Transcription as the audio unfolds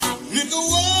If the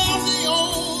world's the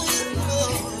only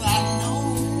world I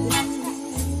know,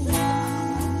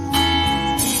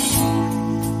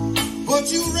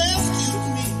 but you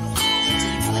rescued me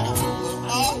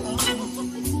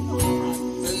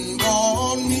and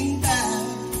brought me back.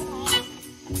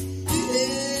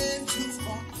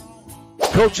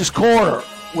 Coach's Corner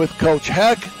with Coach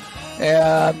Heck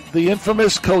and the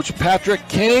infamous Coach Patrick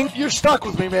King. You're stuck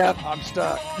with me, man. I'm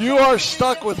stuck. You are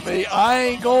stuck with me. I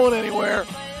ain't going anywhere.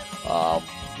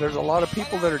 There's a lot of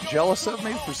people that are jealous of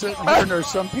me for sitting here, and there's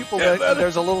some people that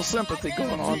there's a little sympathy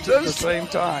going on at the same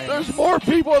time. There's more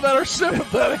people that are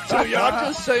sympathetic to you. I'm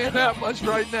just saying that much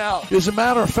right now. As a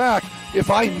matter of fact, if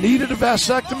I needed a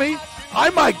vasectomy, I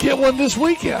might get one this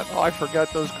weekend. Oh, I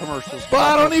forgot those commercials. But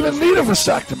I don't even need a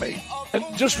vasectomy. And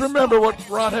just remember what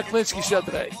Ron Hecklinski said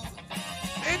today.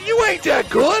 And you ain't that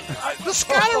good. The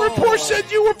scouting report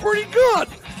said you were pretty good.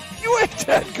 You ain't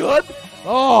that good.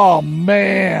 Oh,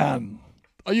 man.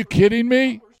 Are you kidding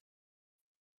me?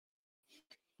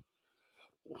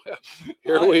 Well,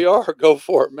 here we are. Go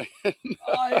for it, man.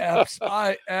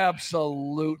 I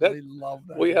absolutely love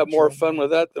that. We have more fun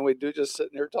with that than we do just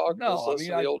sitting here talking. No, to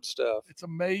the old stuff. It's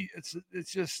amazing.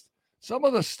 It's just some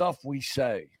of the stuff we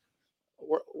say.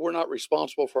 We're not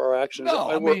responsible for our actions.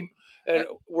 No,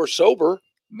 we're sober.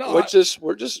 No,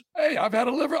 we're just. Hey, I've had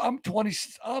a liver. I'm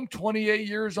 28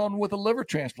 years on with a liver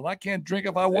transplant. I can't drink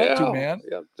if I want to, man.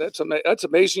 Yeah, that's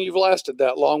amazing. You've lasted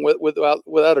that long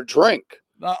without a drink.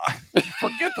 No,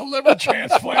 forget the liver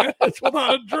transplant. It's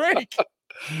without a drink.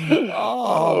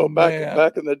 Oh, man.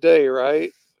 Back in the day,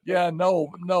 right? Yeah, no.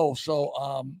 So,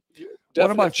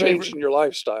 one of my changing your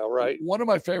lifestyle, right? One of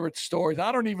my favorite stories.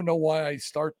 I don't even know why I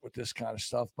start with this kind of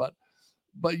stuff, but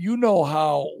you know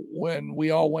how when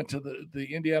we all went to the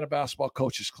Indiana basketball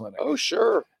coaches clinic. Oh,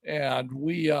 sure. And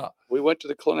we went to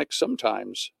the clinic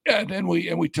sometimes. And then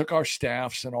we took our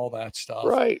staffs and all that stuff.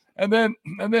 Right. And then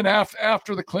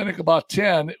after the clinic, about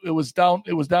 10, it was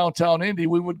downtown Indy.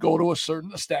 We would go to a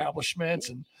certain establishments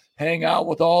and hang out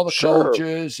with all the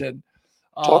coaches and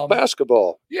talk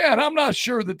basketball. Yeah, and I'm not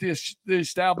sure that the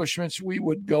establishments we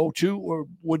would go to or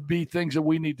would be things that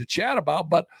we need to chat about,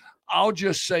 but I'll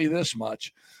just say this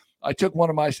much. I took one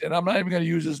of my, and I'm not even going to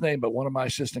use his name, but one of my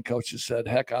assistant coaches said,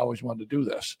 heck, I always wanted to do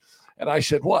this. And I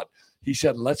said, what? He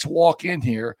said, let's walk in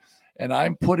here, and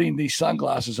I'm putting these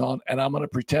sunglasses on, and I'm going to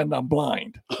pretend I'm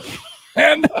blind.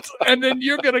 and then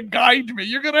you're going to guide me.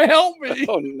 You're going to help me.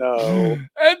 Oh, no.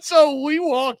 And so we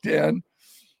walked in,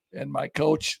 and my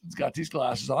coach has got these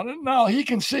glasses on, and now he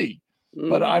can see,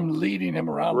 but I'm leading him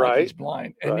around like he's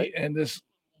blind. And the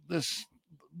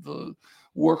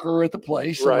worker at the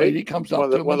place, the lady comes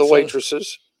up to him, one of the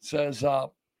waitresses says,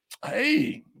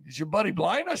 hey, is your buddy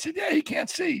blind? I said, yeah, he can't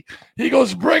see. He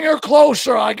goes, bring her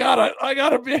closer. I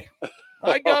gotta be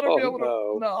able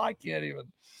to. No, I can't even.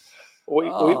 We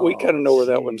kind of know where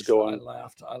that one's going. I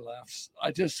laughed.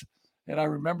 I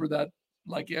remember that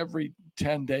like every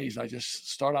 10 days, I just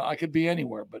start out. I could be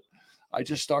anywhere, but I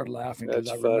just started laughing because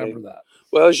I remember that.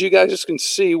 Well, as you guys can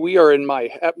see, we are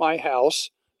at my house.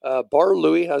 Bar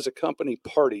Louie has a company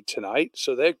party tonight,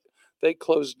 so they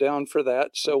closed down for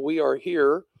that. So we are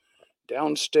here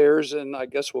downstairs, and I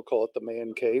guess we'll call it the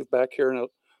man cave back here in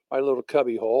my little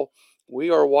cubby hole. We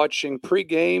are watching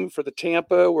pregame for the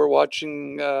Tampa. We're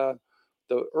watching the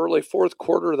early fourth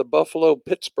quarter of the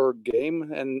Buffalo-Pittsburgh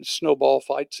game and snowball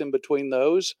fights in between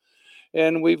those.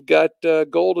 And we've got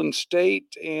Golden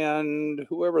State and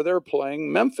whoever they're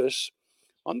playing, Memphis,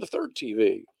 on the third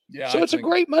TV. Yeah, so it's a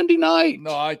great Monday night.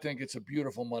 No, I think it's a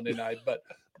beautiful Monday night.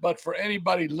 But for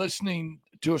anybody listening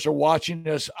to us or watching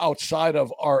us outside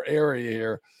of our area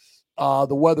here,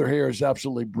 the weather here is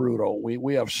absolutely brutal.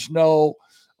 We have snow.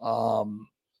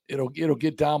 It'll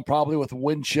get down probably with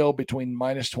wind chill between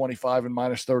minus 25 and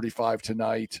minus 35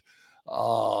 tonight.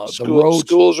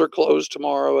 Schools are closed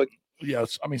tomorrow.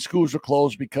 Yes, I mean schools are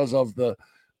closed because of the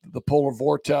polar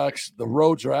vortex. The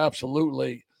roads are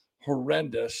absolutely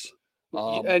horrendous.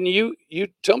 And you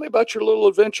tell me about your little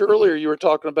adventure earlier. You were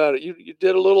talking about it. You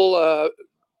did a little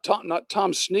Tom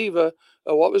Sneva.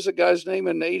 What was the guy's name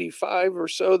in '85 or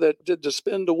so that did the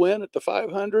spin to win at the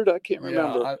 500? I can't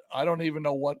remember. Yeah, I don't even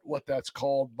know what that's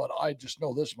called, but I just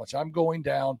know this much. I'm going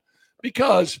down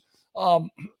because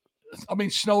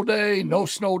snow day, no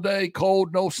snow day,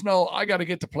 cold, no snow. I got to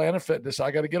get to Planet Fitness.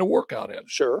 I got to get a workout in.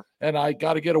 Sure. And I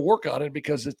got to get a workout in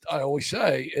because I always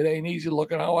say it ain't easy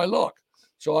looking how I look.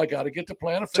 So I got to get to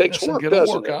Planet Fitness and get a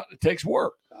workout. It takes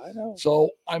work. I know.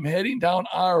 So I'm heading down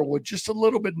Ironwood, just a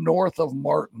little bit north of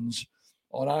Martin's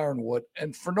on Ironwood.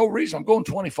 And for no reason, I'm going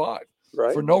 25.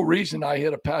 Right. For no reason, I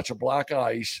hit a patch of black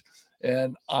ice,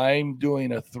 and I'm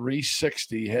doing a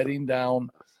 360 heading down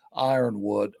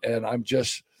ironwood, and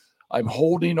I'm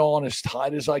holding on as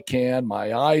tight as I can.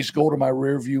 My eyes go to my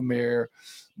rearview mirror.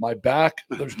 My back,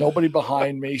 there's nobody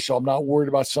behind me, so I'm not worried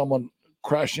about someone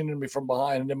crashing into me from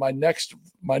behind. And then my next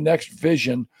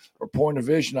vision or point of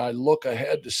vision, I look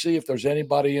ahead to see if there's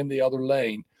anybody in the other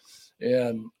lane.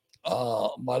 And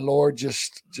my Lord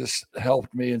just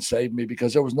helped me and saved me,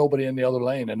 because there was nobody in the other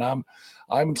lane, and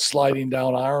I'm sliding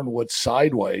down Ironwood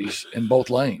sideways in both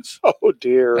lanes. Oh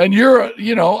dear! And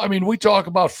we talk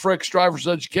about Frick's driver's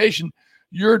education.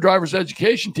 You're a driver's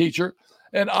education teacher,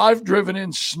 and I've driven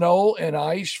in snow and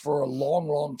ice for a long,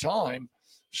 long time.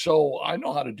 So I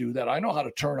know how to do that. I know how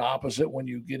to turn opposite when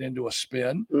you get into a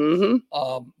spin.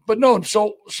 Mm-hmm. But no,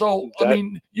 so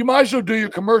you might as well do your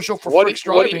commercial for Frick's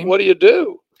driving. What do you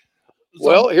do?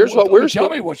 So, here's what we're tell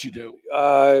me what you do.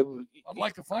 I'd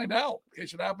like to find out in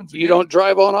case it happens again. You don't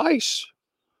drive on ice.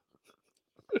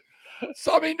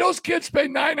 So those kids pay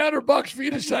 $900 for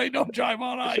you to say don't drive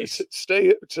on ice.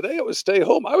 Today it was stay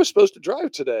home. I was supposed to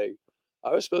drive today.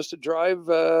 I was supposed to drive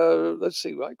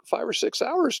like 5 or 6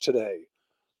 hours today,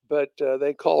 but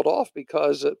they called off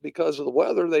because of the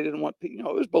weather. They didn't want it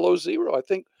was below zero. I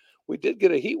think we did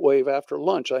get a heat wave after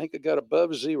lunch. I think it got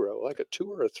above zero, like a 2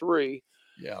 or a 3.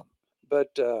 Yeah.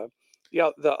 But the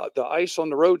ice on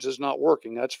the roads is not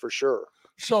working. That's for sure.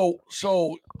 So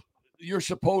you're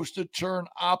supposed to turn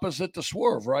opposite to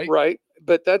swerve, right? Right.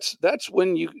 But that's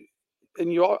when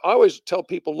I always tell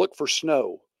people, look for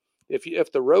snow.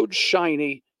 If the road's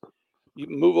shiny, you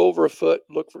move over a foot,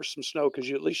 look for some snow, because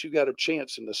at least you got a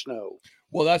chance in the snow.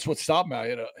 Well, that's what stopped me.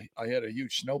 I had a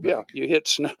huge snowbank. Yeah,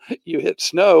 you hit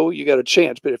snow, you got a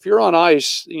chance. But if you're on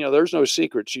ice, there's no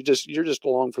secrets. You're just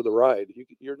along for the ride.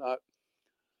 You're not.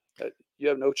 You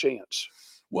have no chance.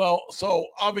 Well, so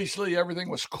obviously everything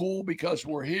was cool because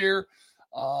we're here.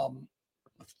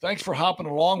 Thanks for hopping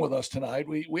along with us tonight.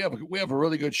 We have a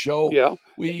really good show. Yeah.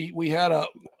 We had a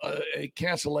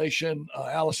cancellation.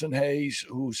 Allison Hayes,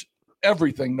 who's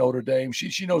everything Notre Dame.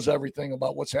 She knows everything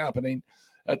about what's happening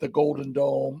at the Golden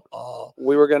Dome.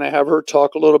 We were going to have her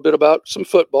talk a little bit about some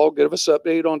football, give us an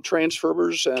update on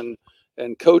transfers and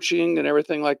coaching and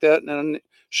everything like that. And then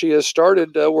she has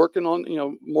started working on,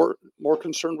 more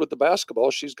concerned with the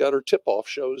basketball. She's got her tip-off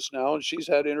shows now, and she's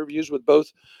had interviews with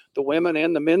both the women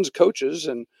and the men's coaches,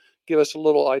 and give us a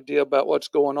little idea about what's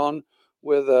going on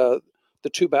with the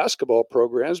two basketball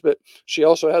programs. But she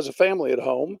also has a family at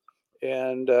home,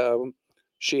 and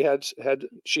she had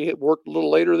worked a little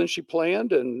later than she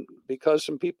planned, and because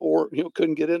some people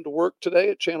couldn't get into work today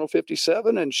at Channel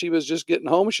 57, and she was just getting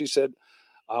home, she said,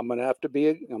 I'm gonna have to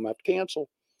cancel.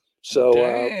 So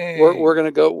we're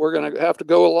gonna have to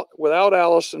go without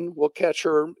Allison. We'll catch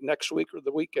her next week or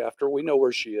the week after. We know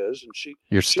where she is, and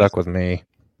you're stuck with me.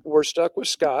 We're stuck with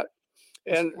Scott.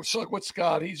 And we're stuck with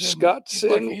Scott. He's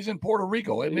in Puerto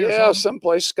Rico, isn't he? Yeah,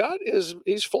 someplace. Scott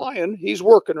he's flying. He's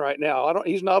working right now.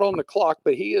 He's not on the clock,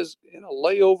 but he is in a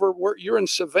layover. You're in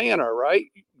Savannah, right?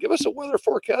 Give us a weather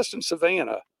forecast in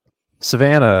Savannah.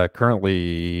 Savannah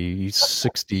currently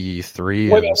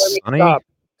 63 and sunny. Stop.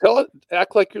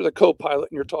 Act like you're the co-pilot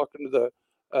and you're talking to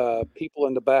the people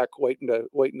in the back waiting to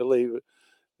leave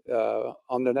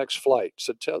on the next flight.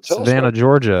 So tell Savannah, us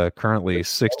Georgia, currently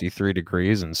 63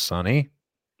 degrees and sunny.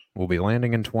 We'll be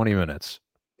landing in 20 minutes.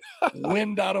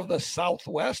 Wind out of the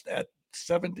southwest at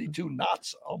 72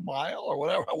 knots a mile or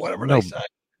whatever they say.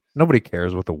 Nobody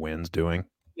cares what the wind's doing.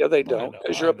 Yeah, they don't,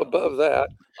 because you're up above that.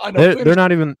 I know.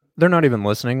 They're not even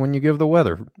listening when you give the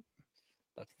weather.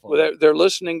 Well, they're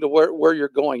listening to where you're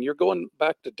going. You're going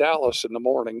back to Dallas in the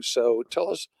morning. So tell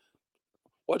us,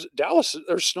 what's Dallas?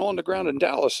 There's snow on the ground in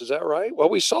Dallas. Is that right? Well,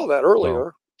 we saw that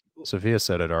earlier. Well, Sophia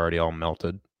said it already all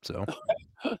melted. So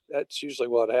that's usually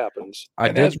what happens. I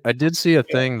did see a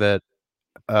thing that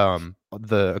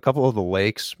a couple of the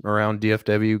lakes around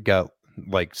DFW got,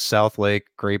 like South Lake,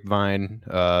 Grapevine,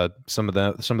 some of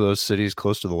those cities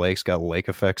close to the lakes got lake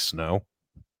effect snow.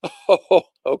 Oh,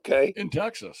 okay. In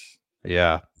Texas.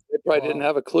 Yeah. They probably didn't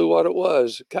have a clue what it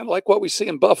was. Kind of like what we see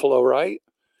in Buffalo, right?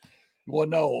 Well,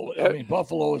 no. I mean,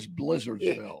 Buffalo is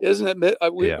Blizzardsville. Isn't it?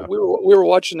 We were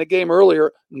watching the game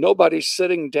earlier. Nobody's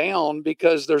sitting down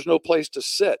because there's no place to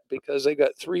sit, because they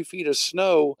got 3 feet of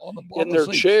snow in their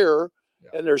chair,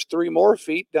 and there's 3 more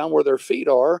feet down where their feet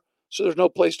are. So there's no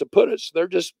place to put it. So they're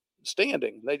just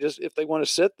standing. If they want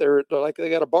to sit there, they're like they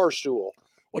got a bar stool.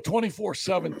 Well,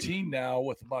 24-17 now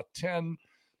with about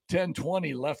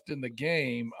 10-20 left in the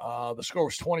game. The score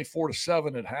was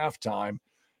 24-7 at halftime.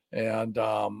 And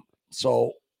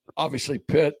so obviously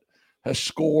Pitt has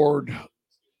scored.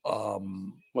 Well,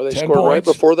 they 10 scored points right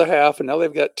before the half, and now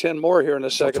they've got 10 more here in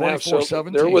the second half. So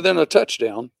they're within a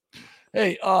touchdown.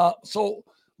 Hey, so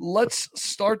let's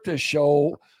start this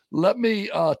show. Let me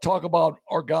talk about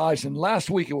our guys. And last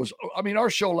week our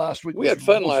show last week. We had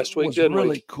fun last week, didn't we?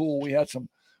 Really cool. We had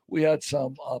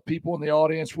some people in the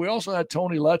audience. We also had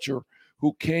Tony Letcher,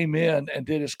 who came in and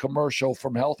did his commercial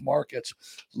from Health Markets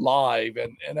live.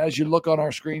 And as you look on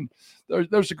our screen,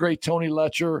 there's a great Tony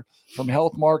Letcher from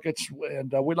Health Markets.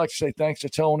 And we'd like to say thanks to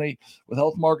Tony with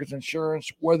Health Markets Insurance.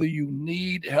 Whether you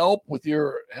need help with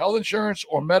your health insurance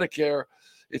or Medicare,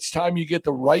 it's time you get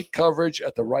the right coverage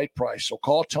at the right price. So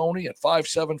call Tony at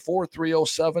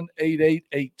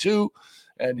 574-307-8882,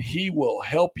 and he will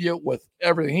help you with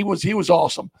everything. He was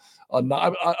awesome.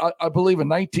 I believe a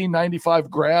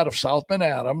 1995 grad of South Bend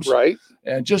Adams. Right.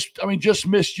 And just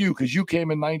missed you because you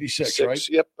came in 96, right?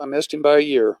 Yep. I missed him by a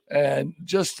year. And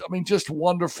just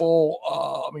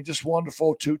wonderful. Just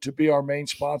wonderful to be our main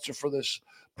sponsor for this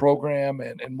program.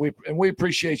 And we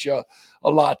appreciate you a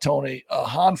lot, Tony.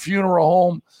 Hahn Funeral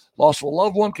Home, loss of a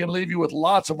loved one can leave you with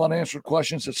lots of unanswered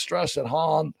questions and stress at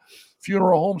Hahn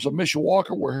Funeral Homes of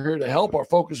Mishawaka. We're here to help. Our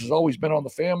focus has always been on the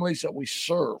families that we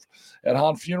serve. At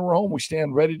Hahn Funeral Home, we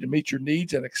stand ready to meet your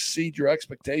needs and exceed your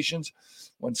expectations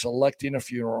when selecting a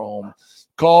funeral home.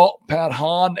 Call Pat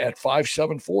Hahn at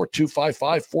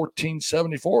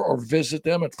 574-255-1474 or visit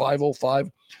them at 505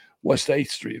 West 8th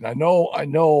Street. And I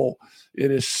know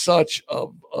it is such a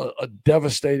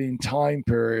devastating time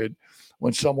period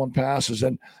when someone passes.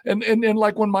 And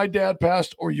like when my dad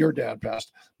passed or your dad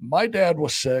passed, my dad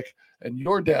was sick and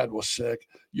your dad was sick.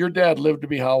 Your dad lived to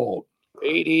be how old?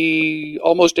 80,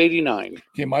 almost 89.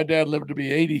 Okay, my dad lived to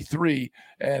be 83,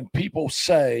 and people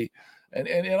say, and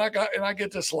I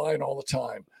get this line all the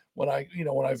time when I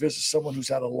visit someone who's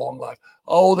had a long life.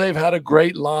 Oh, they've had a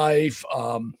great life.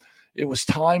 It was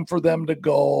time for them to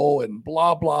go, and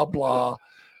blah blah blah.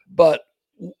 But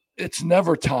it's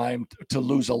never time to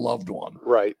lose a loved one,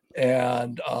 right?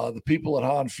 And the people at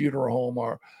Hahn Funeral Home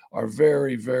are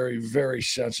very, very, very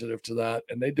sensitive to that.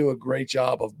 And they do a great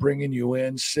job of bringing you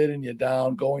in, sitting you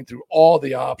down, going through all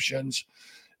the options.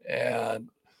 And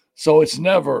so it's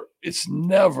never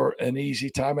an easy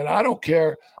time. And I don't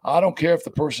care if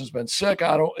the person's been sick.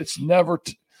 It's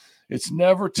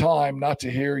never time not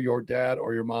to hear your dad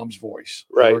or your mom's voice.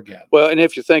 Right. Again. Well, and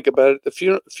if you think about it,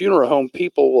 the funeral home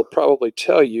people will probably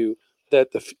tell you that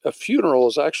a funeral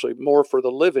is actually more for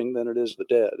the living than it is the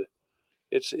dead.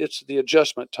 It's the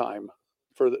adjustment time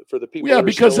for the people. Yeah,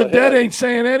 because the dead ain't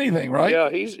saying anything, right? Yeah,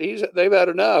 they've had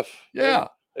enough. Yeah.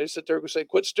 They sit there and say,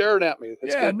 "Quit staring at me."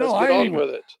 Let's get I on ain't with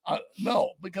it.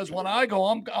 No, because when I go,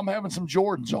 I'm having some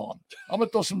Jordans on. I'm gonna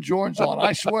throw some Jordans on.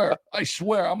 I swear,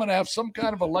 I'm gonna have some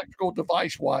kind of electrical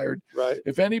device wired. Right.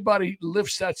 If anybody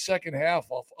lifts that second half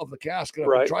of the casket up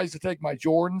right. and tries to take my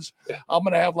Jordans, I'm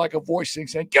gonna have like a voice thing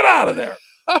saying, "Get out of there!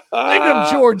 Leave them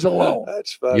Jordans alone."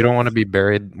 That's funny. You don't want to be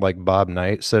buried like Bob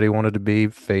Knight said he wanted to be,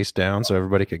 face down, so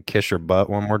everybody could kiss your butt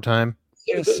one more time.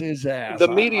 Kiss his ass. The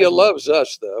media loves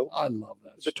us, though. I love that.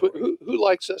 Who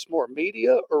likes us more,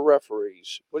 media or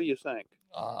referees? What do you think?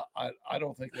 I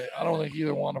don't think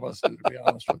either one of us do, to be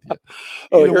honest with you.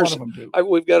 Either one of them do.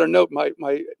 We've got a note. My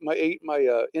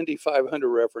Indy 500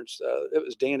 reference. It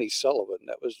was Danny Sullivan.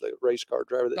 That was the race car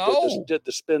driver that did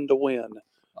the spin to win.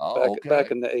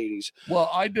 Back in the 80s. Well,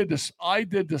 I did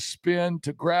the spin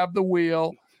to grab the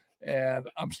wheel. And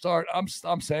I'm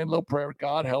saying a little prayer.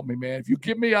 God help me, man. If you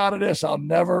get me out of this, I'll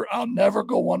never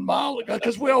go 1 mile,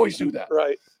 because we always do that.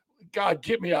 Right. God,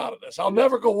 get me out of this. I'll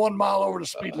never go 1 mile over the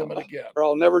speed limit again. Or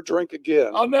I'll never drink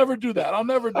again. I'll never do that. I'll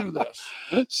never do this.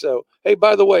 So, hey,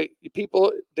 by the way,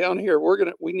 people down here,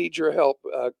 we need your help.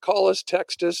 Call us,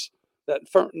 text us, that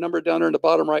number down there in the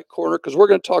bottom right corner, because we're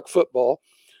going to talk football.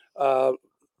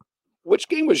 Which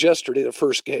game was yesterday? The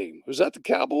first game, was that the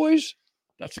Cowboys?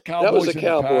 That's the Cowboys. That was the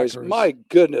Cowboys. My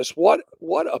goodness, what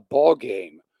a ball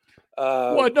game!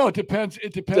 Well, no, it depends.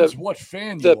 It depends what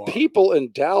fan you are. The people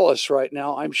in Dallas right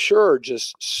now, I'm sure,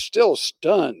 just still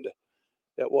stunned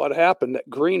at what happened. That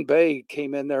Green Bay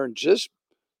came in there and just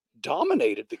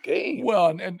dominated the game. Well,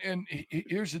 and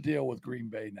here's the deal with Green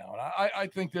Bay now, and I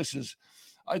think this is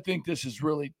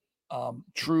really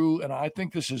true, and I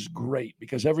think this is great,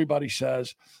 because everybody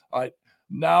says, all right,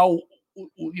 now,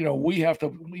 we have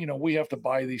to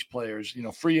buy these players.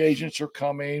 Free agents are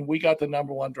coming. We got the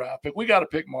number 1 draft pick. We got to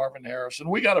pick Marvin Harrison.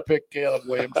 We got to pick Caleb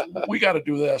Williams. We got to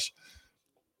do this.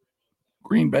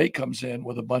 Green Bay comes in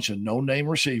with a bunch of no-name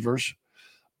receivers,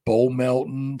 Bo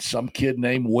Melton, some kid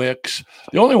named Wicks.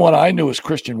 The only one I knew is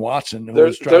Christian Watson. Who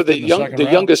they're the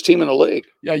youngest team in the league.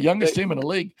 Yeah, youngest team in the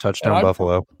league. Touchdown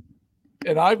Buffalo.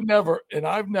 And I've never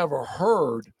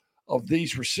heard of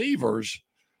these receivers,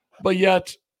 but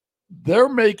yet they're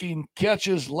making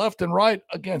catches left and right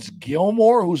against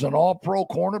Gilmore, who's an all-pro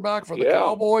cornerback for the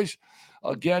Cowboys,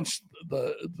 against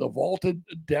the vaulted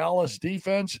Dallas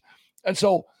defense. And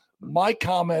so my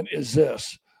comment is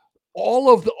this: all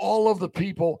of the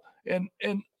people, and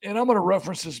I'm going to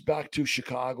reference this back to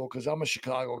Chicago because I'm a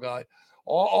Chicago guy.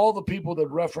 All the people that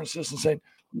reference this and saying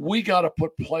we got to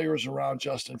put players around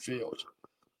Justin Fields.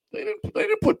 They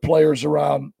didn't put players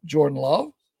around Jordan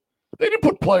Love. They didn't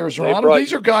put players around him.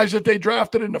 These are guys that they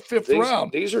drafted in the fifth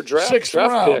round. These are draft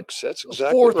round, picks. That's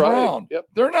exactly fourth right. round. Yep.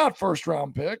 They're not first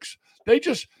round picks. They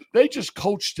just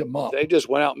coached him up. They just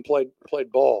went out and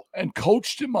played ball and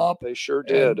coached him up. They sure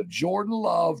did. Jordan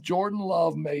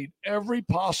Love made every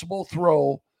possible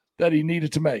throw that he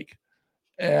needed to make.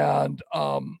 And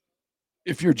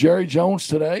if you're Jerry Jones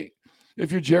today,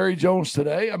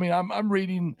 I mean, I'm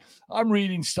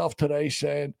reading stuff today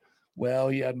saying, well,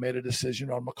 he hadn't made a decision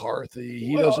on McCarthy.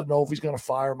 He doesn't know if he's going to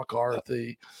fire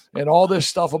McCarthy, and all this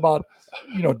stuff about,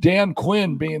 Dan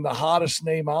Quinn being the hottest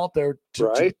name out there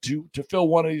to fill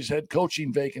one of these head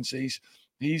coaching vacancies.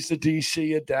 He's the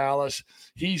DC at Dallas.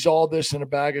 He's all this in a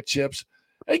bag of chips.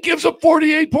 He gives up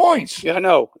 48 points. Yeah, I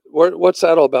know. What's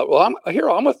that all about? Well, I'm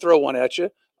going to throw one at you.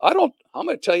 I'm going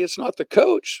to tell you it's not the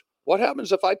coach. What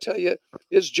happens if I tell you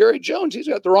it's Jerry Jones? He's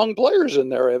got the wrong players in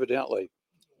there, evidently.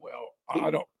 Well,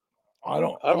 I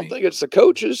don't think it's the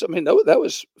coaches. I mean, that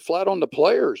was flat on the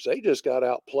players. They just got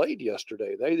outplayed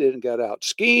yesterday. They didn't get out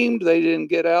schemed. They didn't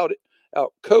get out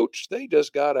coached. They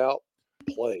just got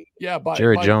outplayed. Yeah,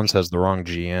 Jerry Jones has the wrong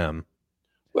GM.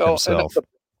 Well, himself.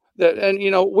 And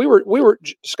we were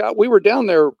Scott. We were down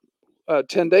there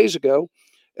 10 days ago,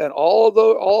 and all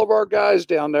of our guys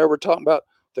down there were talking about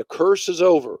the curse is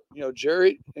over.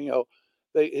 Jerry.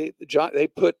 They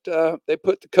put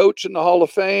the coach in the Hall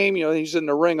of Fame. He's in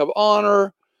the Ring of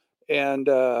Honor, and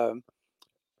so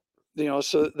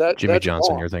that Jimmy that's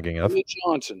Johnson. wrong. You're thinking of Jimmy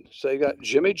Johnson. So you got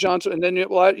Jimmy Johnson, and then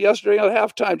yesterday at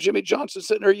halftime, Jimmy Johnson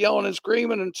sitting there yelling and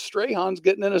screaming, and Strahan's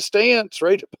getting in a stance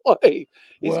ready to play.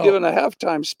 He's giving a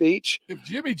halftime speech. If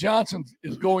Jimmy Johnson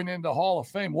is going into Hall of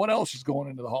Fame, what else is going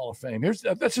into the Hall of Fame?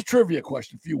 That's a trivia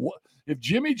question for you. If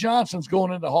Jimmy Johnson's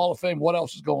going into Hall of Fame, what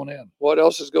else is going in? What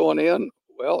else is going in?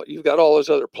 Well, you've got all those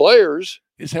other players.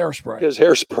 His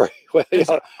hairspray. Well,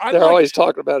 they're always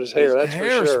talking about his hair. That's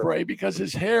hairspray, for sure. Because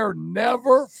his hair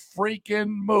never freaking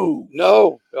moves.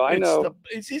 No, I know.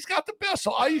 He's got the best.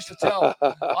 So I used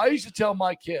to tell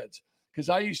my kids, because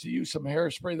I used to use some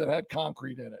hairspray that had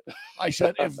concrete in it. I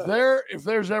said, if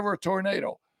there's ever a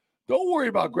tornado, don't worry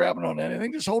about grabbing on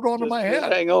anything. Just hold on to my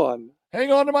head. Hang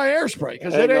on to my hairspray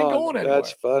because it ain't going anywhere.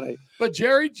 That's funny. But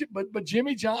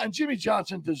Jimmy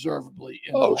Johnson deservedly.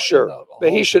 Sure.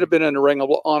 But he should have been in the Ring of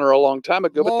Honor a long time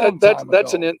ago. But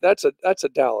that's a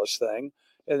Dallas thing.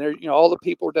 And there, all the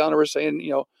people down there were saying,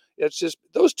 it's just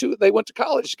those two. They went to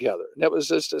college together, and that was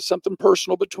just something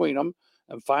personal between them.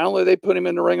 And finally, they put him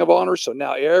in the Ring of Honor. So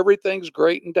now everything's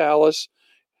great in Dallas.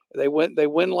 They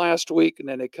win last week, and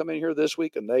then they come in here this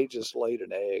week, and they just laid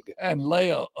an egg. And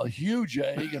lay a huge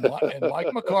egg. And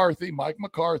Mike McCarthy,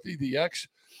 the ex.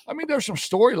 I mean, there's some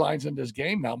storylines in this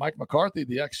game now. Mike McCarthy,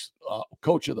 the ex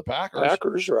coach of the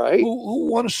Packers, right? Who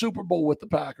won a Super Bowl with the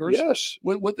Packers? Yes,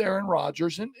 with Aaron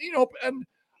Rodgers, and and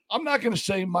I'm not going to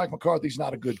say Mike McCarthy's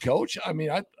not a good coach. I mean,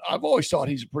 I've always thought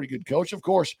he's a pretty good coach. Of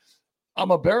course,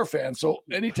 I'm a Bear fan, so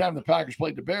anytime the Packers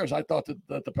played the Bears, I thought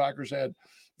that the Packers had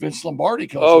Vince Lombardi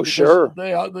coaching. Oh, sure.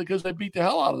 Because they beat the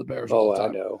hell out of the Bears all the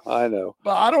time. I know.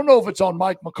 But I don't know if it's on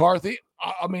Mike McCarthy.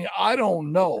 I mean, I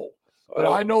don't know. But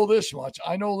I know this much.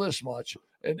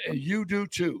 And you do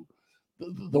too.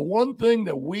 The one thing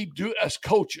that we do as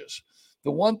coaches,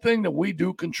 the one thing that we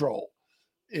do control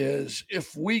is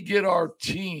if we get our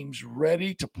teams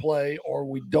ready to play or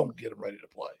we don't get them ready to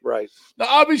play. Right. Now,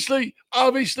 obviously,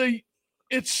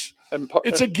 it's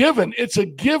a given. It's a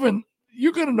given.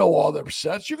 You're going to know all their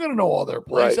sets. You're going to know all their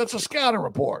plays. Right. That's a scouting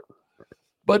report.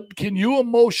 But can you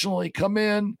emotionally come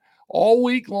in all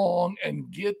week long and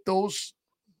get those,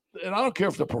 and I don't care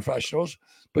if they're professionals,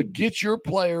 but get your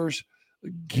players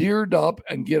geared up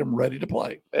and get them ready to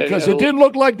play? Because it didn't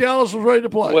look like Dallas was ready to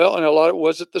play. Well, and a lot of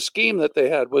was it the scheme that they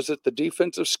had? Was it the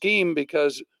defensive scheme?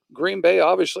 Because Green Bay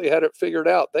obviously had it figured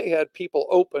out. They had people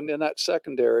open in that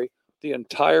secondary the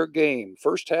entire game,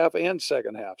 first half and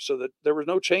second half, so that there were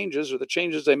no changes, or the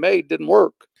changes they made didn't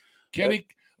work. Kenny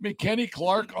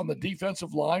Clark on the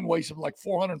defensive line weighs him like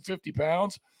 450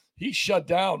 pounds. He shut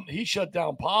down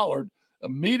Pollard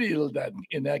immediately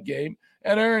in that game.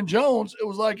 And Aaron Jones, it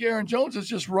was like Aaron Jones is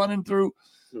just running through.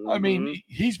 Mm-hmm. I mean,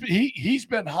 he's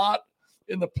been hot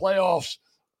in the playoffs.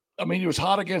 I mean, he was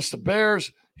hot against the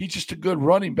Bears. He's just a good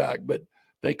running back. But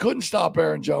They couldn't stop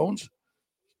Aaron Jones.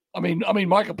 I mean,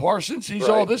 Micah Parsons, he's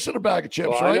all this in a bag of chips,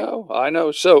 Well, right? I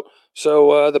know. So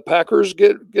the Packers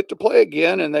get to play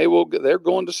again, and they're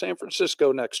going to San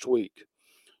Francisco next week.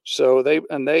 So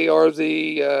they are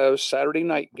the Saturday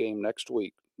night game next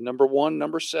week. Number 1,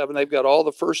 number 7. They've got all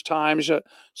the first times.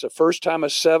 It's the first time a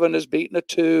 7 has beaten a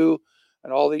 2,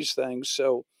 and all these things.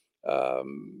 So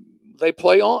they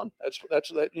play on. That's it's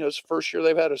the first year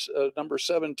they've had a number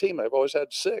 7 team. They've always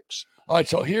had 6. All right.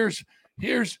 So here's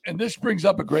and this brings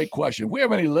up a great question. If we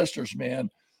have any listeners, man,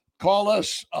 call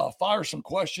us, fire some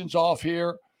questions off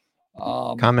here.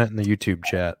 Comment in the YouTube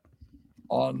chat.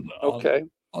 On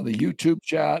the YouTube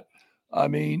chat. I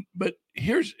mean, but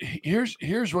here's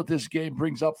what this game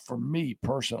brings up for me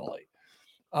personally.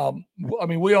 I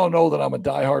mean, we all know that I'm a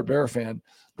diehard Bear fan.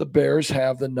 The Bears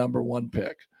have the number 1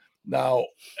 pick. Now,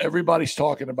 everybody's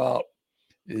talking about,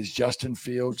 is Justin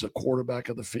Fields a quarterback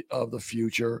of the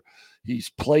future? He's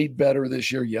played better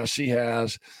this year. Yes, he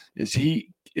has. Is he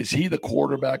the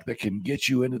quarterback that can get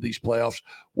you into these playoffs?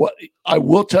 What I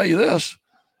will tell you this,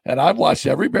 and I've watched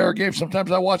every Bear game.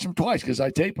 Sometimes I watch them twice because I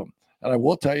tape them. And I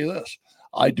will tell you this.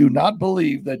 I do not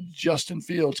believe that Justin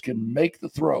Fields can make the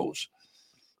throws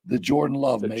that Jordan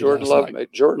Love made last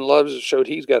night. Jordan Love showed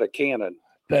he's got a cannon.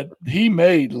 That he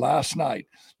made last night.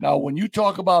 Now, when you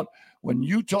talk about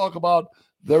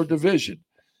their division,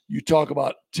 you talk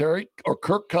about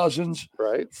Kirk Cousins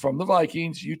from the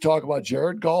Vikings, you talk about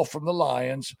Jared Goff from the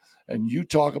Lions, and you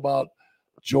talk about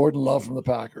Jordan Love from the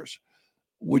Packers.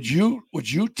 Would you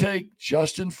take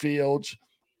Justin Fields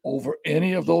over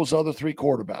any of those other 3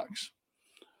 quarterbacks?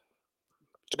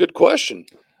 It's a good question.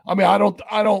 I mean, I don't.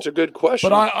 It's a good question.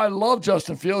 But I love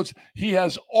Justin Fields. He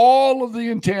has all of the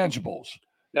intangibles.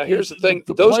 Now, here's the thing.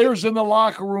 The players in the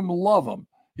locker room love him.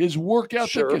 His work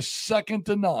ethic is second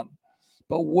to none.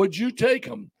 But would you take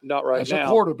him Not right as now. a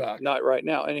quarterback? Not right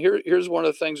now. And here's one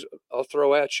of the things I'll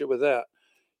throw at you with that.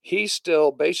 He's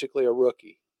still basically a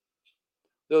rookie.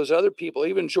 Those other people,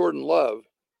 even Jordan Love,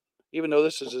 even though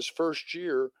this is his first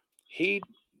year,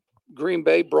 Green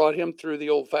Bay brought him through the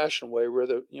old-fashioned way where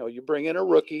you bring in a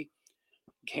rookie,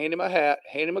 hand him a hat,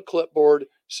 hand him a clipboard,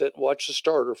 sit and watch the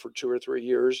starter for 2 or 3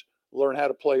 years, learn how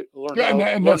to play.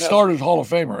 That starter's Hall of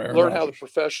Famer. Aaron learn Rodgers. how the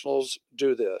professionals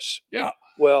do this. Yeah.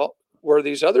 Well, where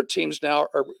these other teams now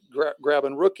are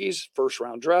grabbing rookies,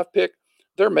 first-round draft pick,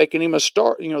 they're making him the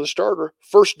starter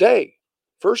first day,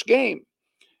 first game,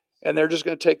 and they're just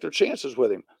going to take their chances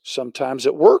with him. Sometimes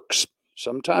it works.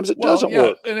 Sometimes it doesn't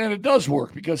work. And it does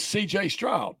work because C.J.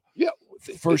 Stroud,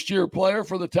 first-year player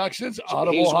for the Texans out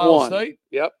of Ohio State.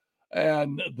 Yep.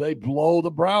 And they blow the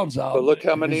Browns out. But look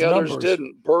how many others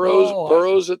didn't.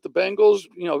 Burrows at the Bengals,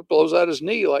 blows out his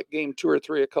knee like game 2 or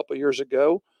 3 a couple of years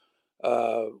ago.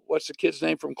 What's the kid's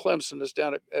name from Clemson that's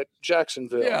down at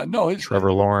Jacksonville? Yeah, no,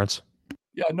 Trevor Lawrence.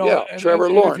 Yeah, no, Trevor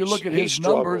Lawrence. If you look at his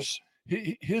numbers,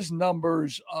 his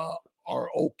numbers are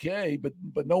okay,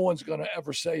 but no one's going to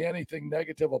ever say anything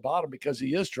negative about him because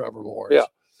he is Trevor Lawrence. Yeah.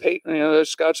 Peyton, as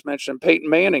Scott's mentioned, Peyton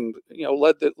Manning,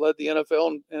 led the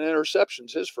NFL in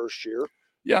interceptions his first year.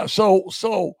 Yeah. So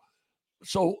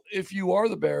if you are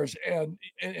the Bears and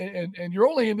you're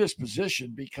only in this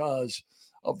position because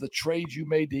of the trade you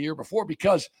made the year before,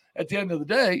 because at the end of the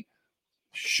day,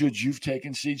 should you've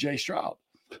taken C.J. Stroud?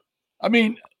 I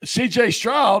mean, C.J.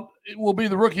 Stroud will be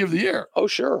the rookie of the year. Oh,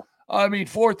 sure. I mean,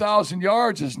 4,000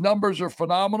 yards, his numbers are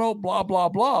phenomenal, blah, blah,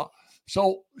 blah.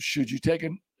 So should you take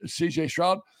C.J.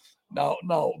 Stroud?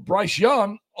 Now, Bryce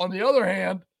Young, on the other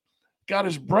hand, got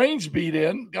his brains beat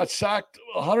in, got sacked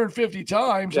 150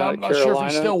 times. I'm not sure if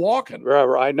he's still walking.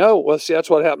 I know. Well, see, that's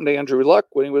what happened to Andrew Luck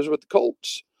when he was with the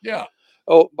Colts. Yeah.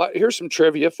 Oh, but here's some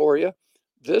trivia for you.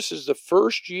 This is the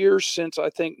first year since, I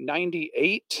think,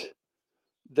 98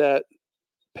 that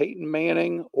Peyton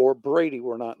Manning or Brady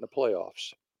were not in the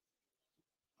playoffs.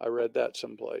 I read that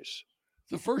someplace.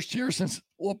 The first year since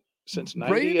 98.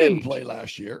 Brady didn't play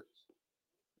last year.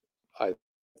 I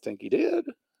think he did.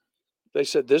 They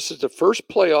said this is the first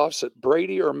playoffs that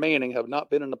Brady or Manning have not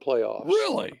been in the playoffs.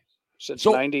 Really? Since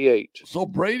 98. So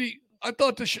Brady, I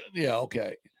thought yeah,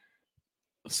 okay.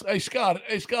 Hey, Scott,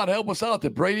 help us out.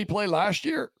 Did Brady play last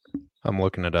year? I'm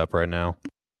looking it up right now.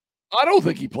 I don't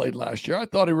think he played last year. I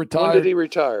thought he retired. When did he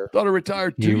retire? I thought he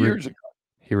retired 2 years ago.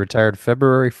 He retired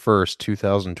February 1st,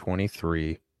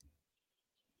 2023.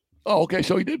 Oh, okay.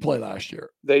 So he did play last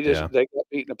year. They got beat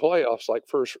in the playoffs, like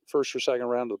first or second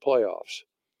round of the playoffs.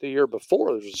 The year before,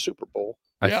 there was a Super Bowl.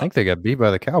 I think they got beat by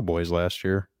the Cowboys last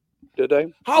year. Did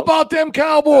they? How about them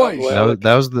Cowboys?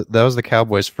 That was the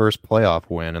Cowboys' first playoff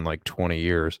win in like 20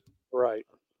 years. Right.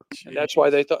 And that's why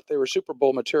they thought they were Super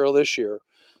Bowl material this year.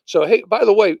 So, hey, by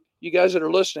the way, you guys that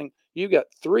are listening, You got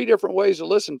 3 different ways to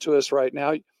listen to us right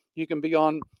now. You can be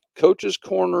on Coach's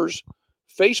Corner's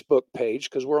Facebook page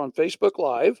because we're on Facebook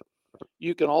Live.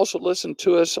 You can also listen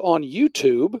to us on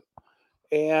YouTube.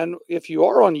 And if you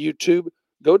are on YouTube,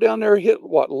 go down there, hit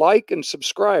like and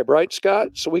subscribe, right, Scott?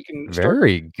 So we can start.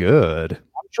 Very good.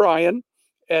 I'm trying.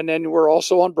 And then we're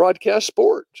also on Broadcast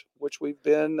Sport, which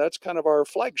that's kind of our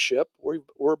flagship. We've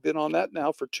been on that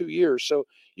now for 2 years. So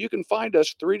you can find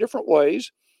us 3 different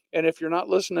ways. And if you're not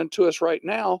listening to us right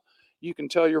now, you can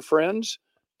tell your friends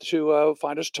to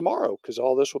find us tomorrow, because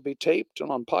all this will be taped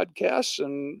and on podcasts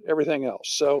and everything else.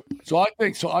 So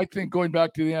I think going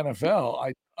back to the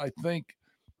NFL, I think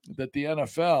that the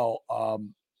NFL,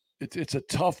 it's a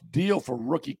tough deal for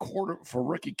rookie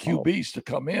QBs to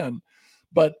come in,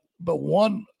 but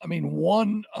one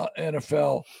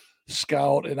NFL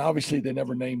scout, and obviously they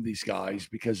never name these guys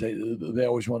because they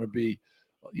always want to be,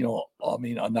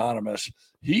 anonymous.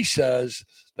 He says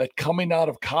that coming out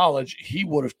of college, he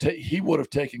would have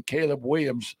taken Caleb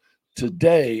Williams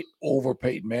today over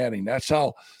Peyton Manning. That's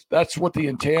what the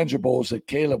intangibles that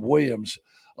Caleb Williams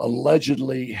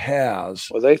allegedly has.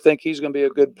 Well, they think he's going to be a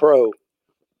good pro.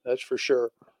 That's for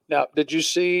sure. Now, did you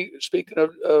see, speaking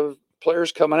of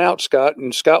players coming out, Scott,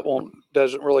 and Scott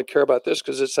doesn't really care about this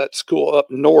because it's that school up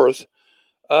north,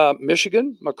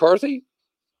 Michigan, McCarthy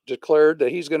declared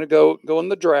that he's going to go in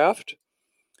the draft.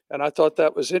 And I thought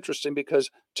that was interesting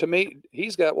because, to me,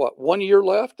 he's got 1 year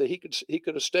left that he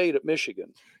could have stayed at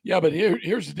Michigan. Yeah, but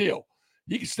here's the deal: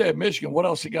 he can stay at Michigan. What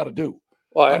else he got to do?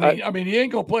 Well, I mean, he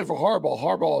ain't gonna play for Harbaugh.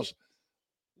 Harbaugh's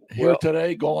here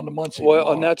today, gone to Muncie. Well,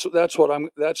 tomorrow. and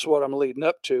that's what I'm leading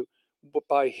up to. But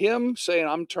by him saying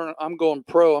I'm going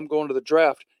pro, I'm going to the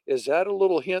draft, is that a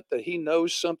little hint that he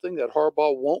knows something that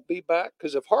Harbaugh won't be back?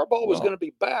 Because if Harbaugh was going to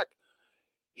be back,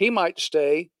 he might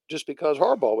stay just because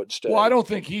Harbaugh would stay. Well, I don't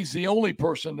think he's the only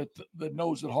person that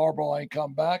knows that Harbaugh ain't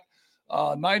come back.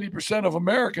 90% of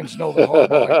Americans know that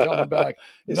Harbaugh ain't coming back.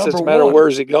 It doesn't matter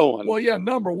where's he going. Well, yeah,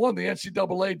 number one, the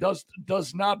NCAA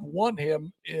does not want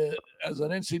him as an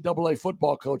NCAA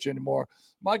football coach anymore.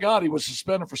 My God, he was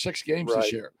suspended for 6 games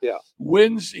this year. Yeah,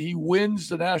 he wins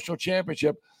the national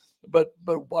championship, but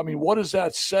I mean, what does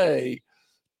that say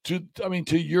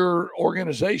to your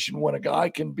organization when a guy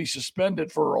can be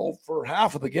suspended for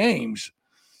half of the games,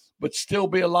 but still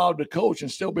be allowed to coach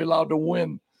and still be allowed to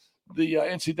win the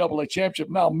NCAA championship?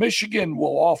 Now, Michigan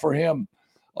will offer him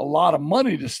a lot of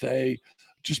money to stay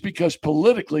just because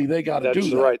politically they got to do that.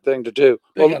 That's the right thing to do.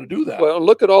 They got to do that. Well,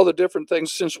 look at all the different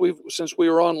things since we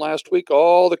were on last week,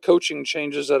 all the coaching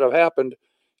changes that have happened.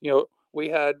 We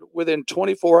had within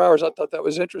 24 hours, I thought that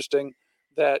was interesting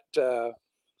that,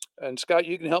 and Scott,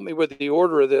 you can help me with the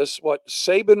order of this.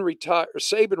 Saban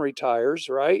retires,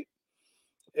 right?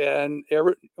 And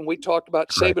we talked about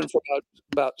Correct. Saban for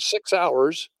about 6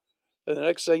 hours. And the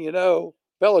next thing you know,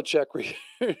 Belichick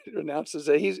announces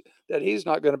that he's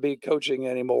not going to be coaching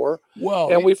anymore.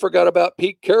 Well, and we forgot about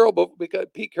Pete Carroll, but because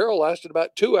Pete Carroll lasted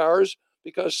about 2 hours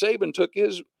because Saban took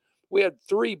his. We had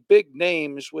 3 big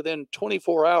names within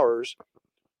 24 hours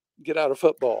get out of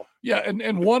football. Yeah,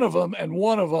 and one of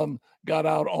them got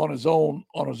out on his own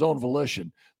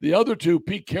volition. The other 2,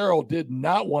 Pete Carroll did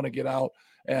not want to get out,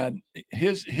 and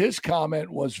his comment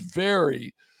was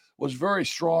very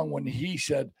strong when he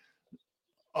said,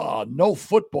 no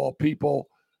football people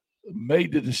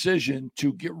made the decision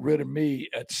to get rid of me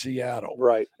at Seattle.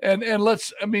 Right. And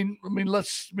let's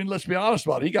be honest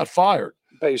about it. He got fired.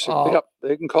 Basically,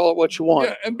 they can call it what you want.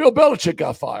 Yeah, and Bill Belichick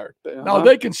got fired. Now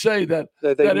they can say that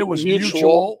it was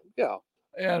mutual. Yeah.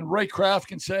 And Ray Kraft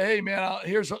can say, "Hey man,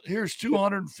 here's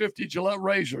 250 Gillette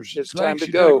razors. It's Thanks, time to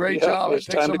you go. Did a great job. It's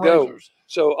time to go." Razors.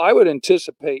 So I would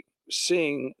anticipate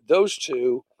seeing those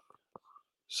 2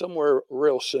 somewhere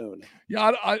real soon.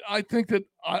 Yeah, I think that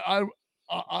I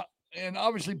and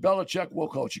obviously Belichick will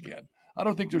coach again. I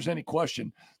don't think there's any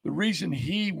question. The reason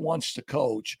he wants to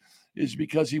coach is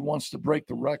because he wants to break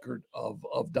the record of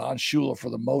Don Shula for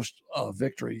the most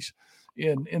victories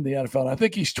in the NFL. And I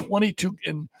think he's 22.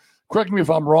 And correct me if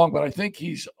I'm wrong, but I think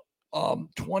he's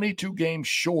 22 games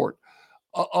short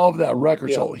of that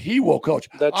record. Yeah. So he will coach.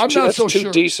 That's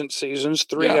 2 decent seasons,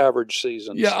 3 average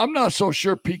seasons. Yeah, I'm not so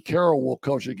sure Pete Carroll will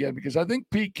coach again because I think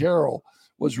Pete Carroll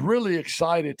was really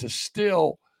excited to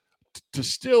still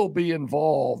be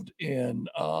involved in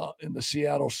the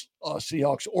Seattle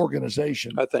Seahawks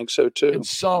organization. I think so too.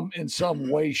 In some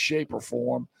way, shape, or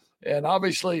form. And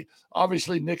obviously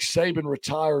Nick Saban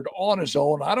retired on his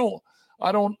own. I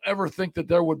don't ever think that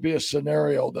there would be a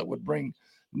scenario that would bring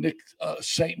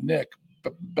Saint Nick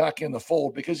back in the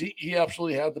fold because he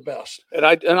absolutely had the best. And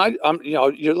I'm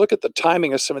you look at the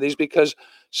timing of some of these because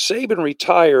Saban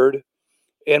retired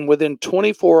And within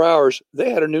 24 hours,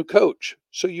 they had a new coach.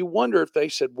 So you wonder if they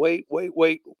said, wait,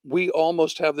 we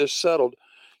almost have this settled.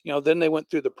 Then they went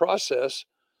through the process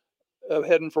of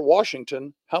heading for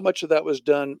Washington. How much of that was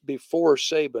done before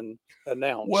Saban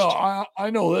announced? Well, I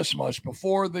know this much.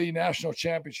 Before the national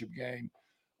championship game,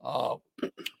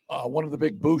 one of the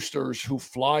big boosters who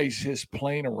flies his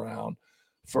plane around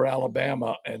for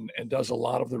Alabama and does a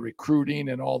lot of the recruiting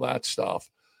and all that stuff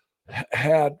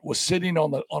was sitting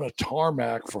on a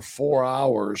tarmac for 4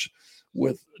 hours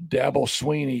with Dabo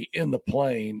Sweeney in the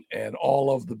plane and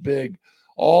all of the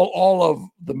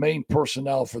main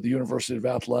personnel for the University of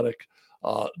Athletic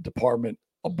department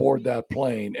aboard that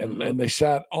plane, and they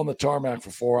sat on the tarmac for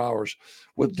 4 hours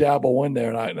with Dabo in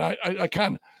there, and I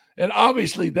kind of, and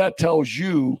obviously that tells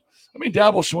you. I mean,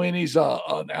 Dabo Sweeney's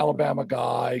an Alabama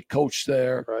guy, coach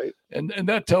there, right? And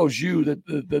that tells you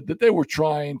that they were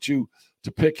trying to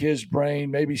pick his brain,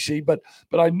 maybe see, but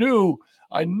I knew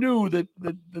that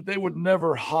they would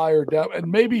never hire Dabo,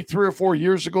 and maybe 3 or 4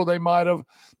 years ago they might have,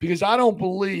 because I don't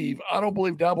believe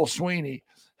Dabo Sweeney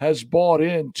has bought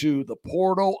into the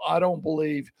portal. I don't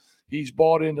believe he's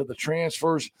bought into the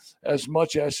transfers as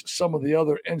much as some of the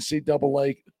other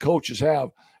NCAA coaches have.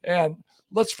 And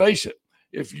let's face it,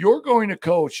 if you're going to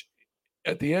coach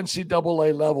at the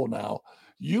NCAA level now,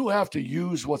 you have to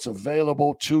use what's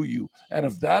available to you. And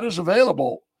if that is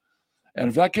available, and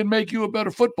if that can make you a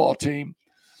better football team,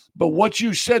 but what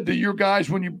you said to your guys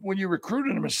when you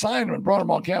recruited them and signed them and brought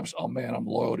them on campus, oh man, I'm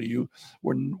loyal to you.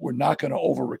 We're not going to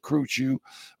over recruit you.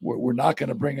 We're not going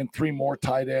to bring in 3 more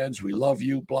tight ends. We love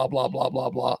you. Blah blah blah blah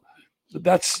blah.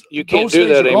 You can't do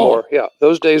that anymore. Yeah,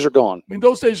 those days are gone. I mean,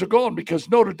 those days are gone because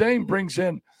Notre Dame brings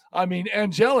in. I mean,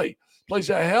 Angeli plays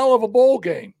a hell of a bowl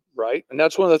game. Right, and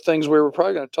that's one of the things we were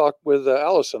probably going to talk with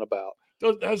Allison about.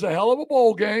 Has a hell of a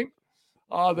bowl game.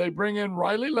 They bring in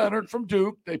Riley Leonard from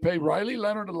Duke. They pay Riley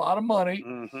Leonard a lot of money.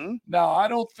 Mm-hmm. Now, I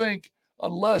don't think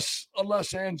unless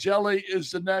Angeli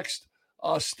is the next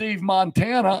Steve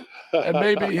Montana, and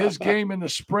maybe his game in the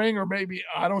spring, or maybe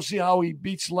I don't see how he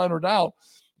beats Leonard out.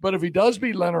 But if he does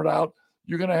beat Leonard out,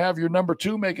 you're going to have your number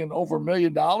 2 making over $1 million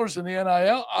in the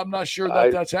NIL. I'm not sure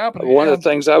that's happening. One of the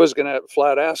things I was going to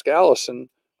flat ask Allison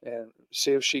and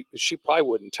see if she probably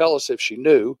wouldn't tell us if she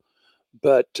knew,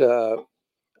 but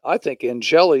I think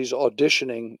Angeli's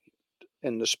auditioning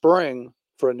in the spring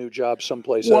for a new job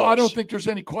someplace else. Well, I don't think there's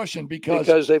any question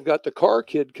because they've got the Carr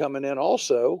kid coming in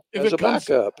also as a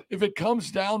backup. If it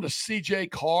comes down to C.J.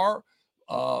 Carr,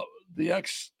 the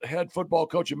ex-head football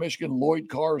coach of Michigan, Lloyd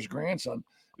Carr's grandson,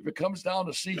 if it comes down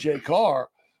to C.J. Carr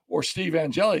or Steve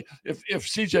Angeli, if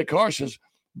C.J. Carr says,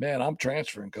 man, I'm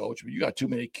transferring, coach, but you got too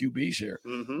many QBs here.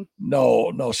 Mm-hmm.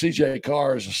 No, C.J.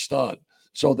 Carr is a stud.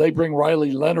 So they bring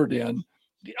Riley Leonard in.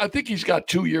 I think he's got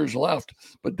 2 years left,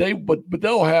 but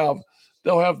they'll have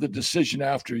the decision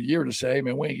after a year to say, hey,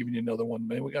 man, we ain't giving you another one,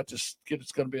 man. We got this kid.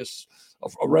 It's going to be a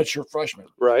redshirt freshman,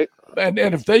 right? And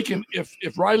if they can, if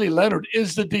Riley Leonard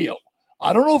is the deal,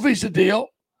 I don't know if he's the deal.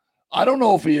 I don't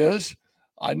know if he is.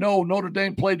 I know Notre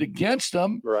Dame played against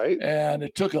them, right? And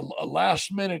it took a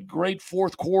last-minute great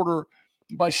fourth quarter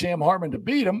by Sam Hartman to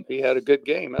beat him. He had a good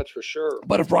game, that's for sure.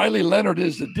 But if Riley Leonard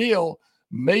is the deal,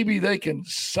 maybe they can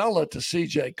sell it to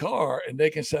CJ Carr and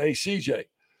they can say, hey, CJ,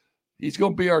 he's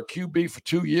going to be our QB for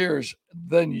 2 years.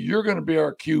 Then you're going to be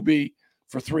our QB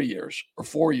for 3 years or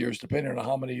 4 years, depending on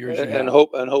how many years you have. And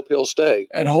hope he'll stay.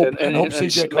 And hope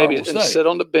CJ Carr will stay. And sit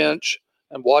on the bench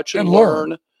and watch him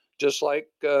learn, just like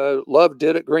Love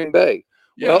did at Green Bay.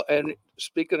 Yeah. Well, and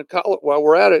speaking of college, while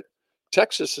we're at it,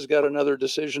 Texas has got another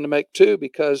decision to make too,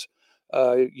 because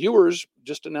Ewers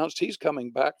just announced he's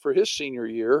coming back for his senior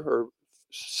year, or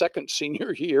second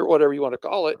senior year, whatever you want to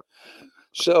call it.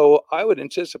 So I would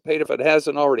anticipate, if it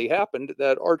hasn't already happened,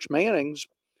 that Arch Manning's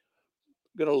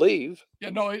going to leave.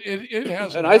 Yeah, no, it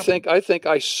has. And I think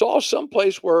I saw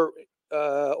someplace where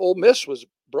Ole Miss was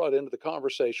brought into the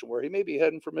conversation, where he may be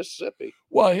heading for Mississippi.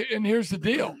 Well, and here's the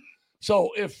deal. So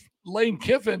if Lane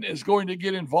Kiffin is going to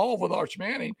get involved with Arch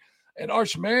Manning, and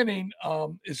Arch Manning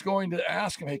is going to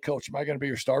ask him, hey, coach, am I going to be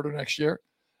your starter next year?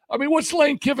 I mean, what's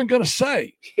Lane Kiffin going to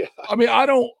say? Yeah.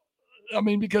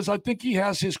 Because I think he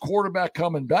has his quarterback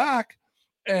coming back,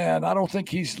 and I don't think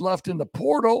he's left in the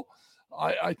portal.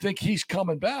 I think he's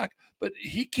coming back, but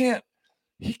he can't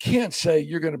say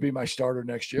you're going to be my starter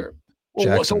next year. Well,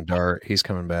 Jackson Dart, he's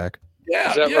coming back.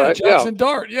 Yeah, right? Jackson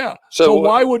Dart, yeah. So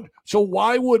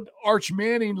why would Arch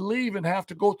Manning leave and have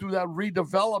to go through that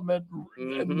redevelopment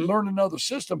and learn another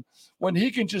system when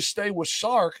he can just stay with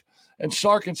Sark, and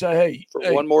Sark can say, hey,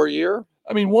 one more year?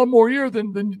 I mean, one more year,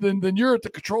 then you're at the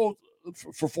control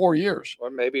for 4 years. Or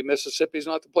maybe Mississippi's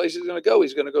not the place he's going to go.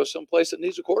 He's going to go someplace that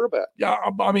needs a quarterback. Yeah,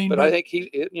 I mean, but I think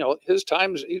his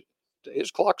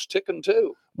clock's ticking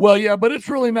too. Well, yeah, but it's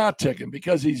really not ticking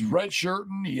because he's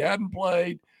redshirting. He hadn't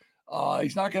played.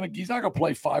 He's not gonna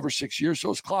play 5 or 6 years, so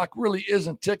his clock really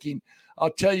isn't ticking.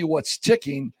 I'll tell you what's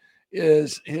ticking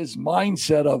is his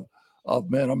mindset of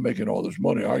man, I'm making all this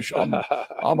money.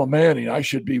 I'm a Manning. I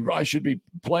should be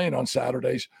playing on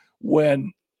Saturdays,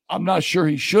 when I'm not sure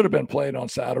he should have been playing on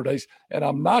Saturdays, and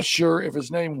I'm not sure if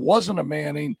his name wasn't a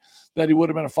Manning that he would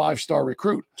have been a 5-star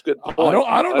recruit. It's good point.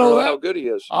 I don't know that. How good he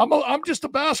is. I'm just a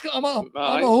I'm a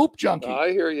hoop junkie.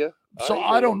 I hear you.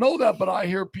 I don't know that, but I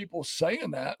hear people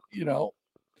saying that,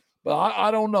 But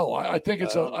I don't know. I think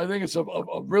it's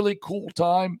a really cool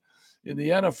time in the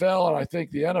NFL, and I think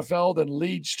the NFL then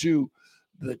leads to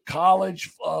the college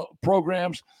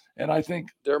programs, and I think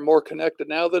they're more connected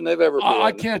now than they've ever been.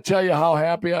 I can't tell you how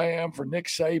happy I am for Nick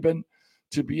Saban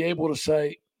to be able to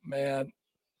say, man,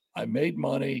 I made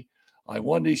money. I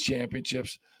won these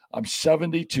championships. I'm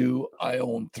 72. I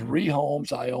own 3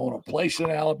 homes. I own a place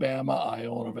in Alabama. I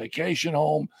own a vacation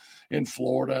home in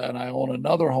Florida, and I own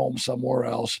another home somewhere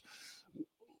else.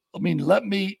 I mean, let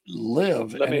me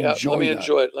live and enjoy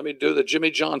it. Let me do the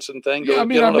Jimmy Johnson thing. Get on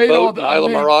a boat in Isla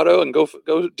Morado and go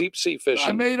deep sea fishing.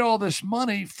 I made all this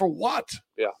money for what?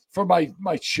 Yeah. For my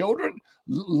children?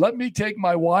 Let me take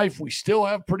my wife. We still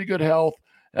have pretty good health,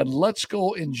 and let's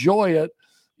go enjoy it.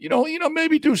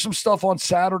 Maybe do some stuff on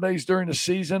Saturdays during the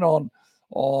season on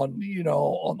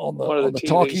the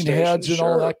talking heads and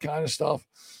all that kind of stuff.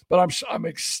 But I'm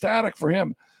ecstatic for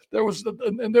him. There was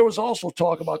also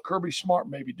talk about Kirby Smart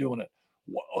maybe doing it,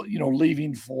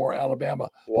 leaving for Alabama.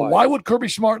 Why? But why would Kirby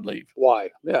Smart leave? Why?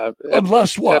 Yeah.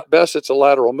 Unless what? At best, it's a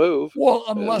lateral move. Well,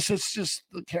 unless it's just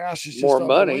the cash is just more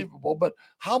money. But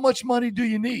how much money do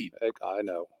you need? I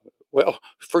know. Well,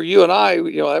 for you and I,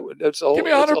 that's a whole. Give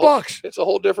me $100. It's a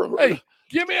whole different. Hey,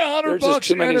 give me $100 just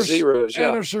too many zeros.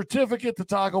 And a certificate to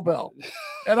Taco Bell,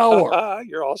 and I'll work.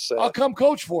 You're all set. I'll come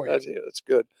coach for you. That's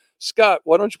good. Scott,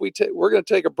 why don't we're going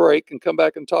to take a break and come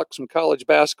back and talk some college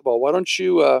basketball. Why don't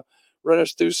you run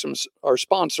us through our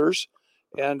sponsors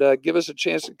and give us a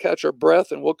chance to catch our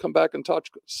breath, and we'll come back and talk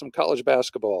some college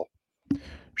basketball.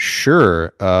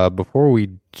 Sure. Before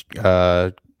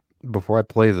I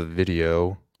play the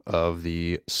video of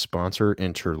the sponsor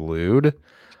interlude,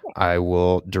 I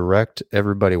will direct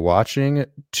everybody watching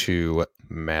to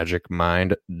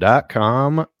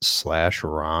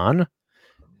magicmind.com/Ron.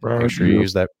 Make sure you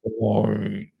use that.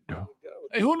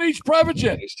 Hey, who needs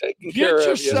Prevagen? He's taking Get care of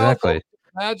you. Exactly.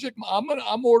 Magic.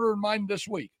 I'm ordering mine this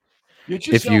week. Get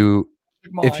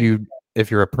if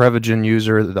you're a Prevagen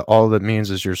user, all that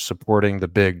means is you're supporting the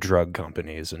big drug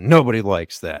companies, and nobody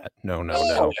likes that. No.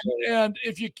 And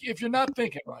if you're not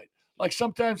thinking right, like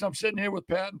sometimes I'm sitting here with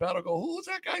Pat, and Pat will go, "Who's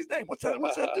that guy's name? What's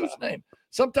that dude's name?"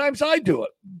 Sometimes I do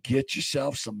it. Get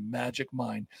yourself some Magic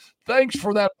Mind. Thanks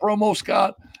for that promo,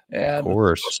 Scott. And of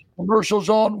course, commercials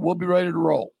on. We'll be ready to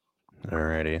roll.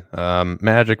 Alrighty.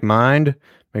 Magic Mind.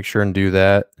 Make sure and do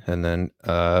that. And then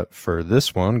for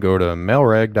this one, go to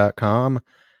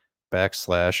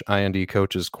mailreg.com/IND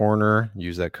Coaches Corner.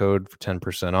 Use that code for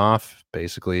 10% off.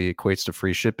 Basically equates to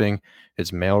free shipping.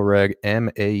 It's mailreg,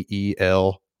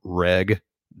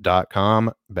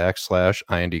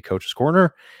 maelreg.com/IND Coaches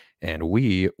Corner. And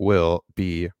we will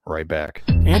be right back.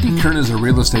 Andy Kern is a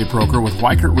real estate broker with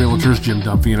Weichert Realtors Jim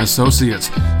Dunphy and Associates.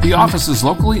 The office is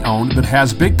locally owned but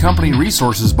has big company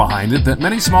resources behind it that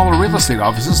many smaller real estate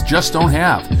offices just don't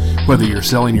have. Whether you're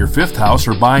selling your 5th house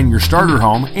or buying your starter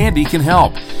home, Andy can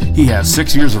help. He has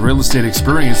 6 years of real estate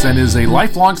experience and is a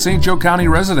lifelong St. Joe County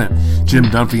resident. Jim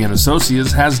Dunphy and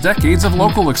Associates has decades of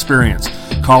local experience.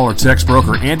 Call or text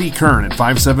broker Andy Kern at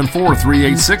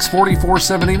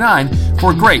 574-386-4479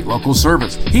 for great local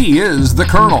service. He is the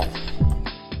Colonel.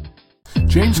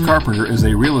 James Carpenter is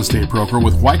a real estate broker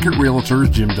with Weichert Realtors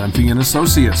Jim Dunphy and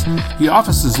Associates. The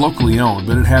office is locally owned,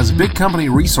 but it has big company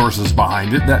resources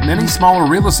behind it that many smaller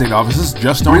real estate offices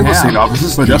just don't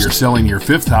have. Whether you're selling your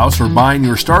 5th house or buying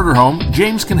your starter home,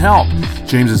 James can help.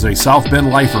 James is a South Bend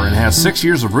lifer and has 6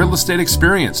 years of real estate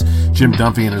experience. Jim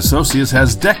Dunphy and Associates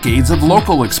has decades of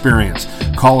local experience.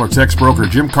 Call or text broker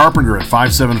Jim Carpenter at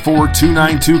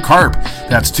 574-292-CARP.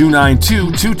 That's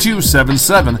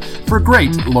 292-2277 for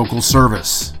great local service.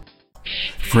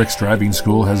 Frick's Driving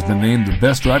School has been named the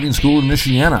best driving school in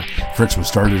Michiana. Frick's was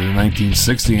started in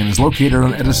 1960 and is located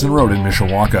on Edison Road in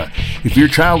Mishawaka. If your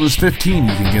child is 15,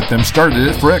 you can get them started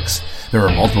at Frick's. There are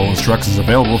multiple instructions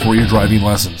available for your driving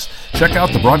lessons. Check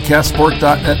out the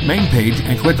broadcastsport.net main page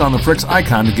and click on the Frick's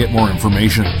icon to get more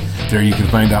information. There you can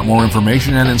find out more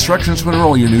information and instructions to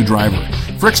enroll your new driver.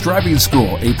 Frick's Driving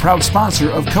School, a proud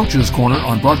sponsor of Coach's Corner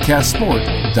on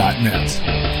BroadcastSport.net.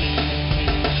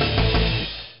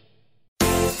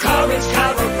 Courage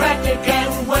Chiropractic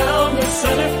and Wellness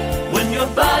Center. When your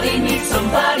body needs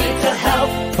somebody to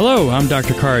help. Hello, I'm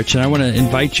Dr. Karch, and I want to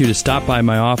invite you to stop by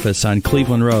my office on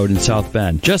Cleveland Road in South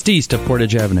Bend, just east of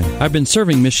Portage Avenue. I've been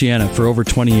serving Michiana for over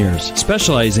 20 years,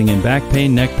 specializing in back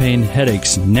pain, neck pain,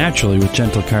 headaches, naturally with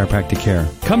gentle chiropractic care.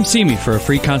 Come see me for a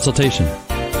free consultation.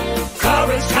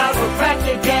 Courage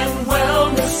Chiropractic and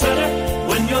Wellness Center.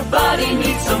 When your body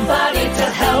needs somebody to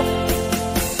help.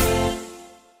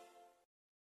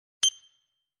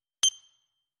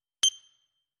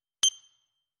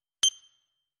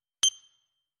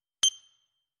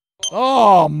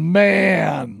 Oh,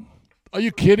 man. Are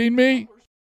you kidding me?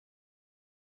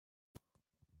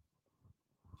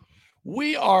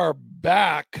 We are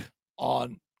back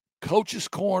on Coach's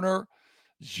Corner,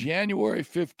 January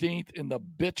 15th in the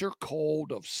bitter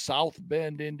cold of South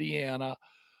Bend, Indiana.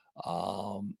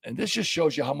 And this just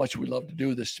shows you how much we love to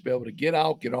do this, to be able to get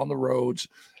out, get on the roads,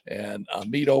 and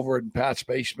meet over in Pat's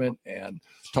basement and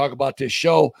talk about this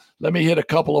show. Let me hit a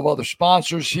couple of other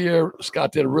sponsors here.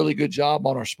 Scott did a really good job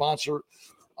on our sponsor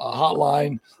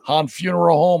hotline. Hahn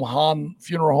Funeral Home. Hahn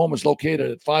Funeral Home is located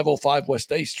at 505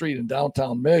 West 8th Street in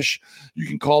downtown Mich. You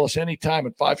can call us anytime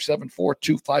at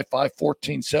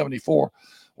 574-255-1474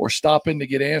 or stop in to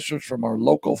get answers from our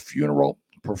local funeral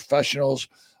professionals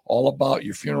all about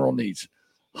your funeral needs.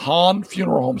 Hahn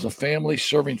Funeral Home is a family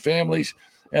serving families.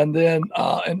 And then,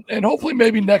 and hopefully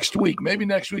maybe next week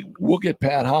we'll get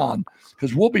Pat Hahn,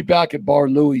 because we'll be back at Bar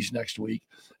Louie's next week.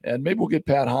 And maybe we'll get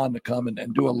Pat Hahn to come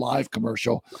and do a live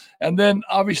commercial. And then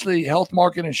obviously Health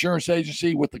Market Insurance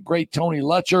Agency with the great Tony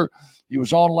Letcher. He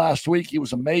was on last week. He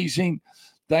was amazing.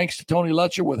 Thanks to Tony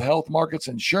Letcher with Health Markets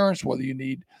Insurance. Whether you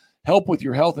need help with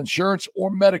your health insurance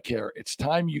or Medicare, it's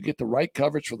time you get the right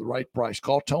coverage for the right price.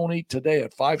 Call Tony today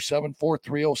at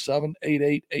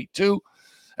 574-307-8882.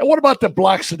 And what about the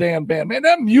Black Sedan Band? Man,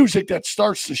 that music that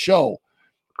starts the show.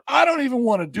 I don't even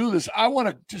want to do this. I want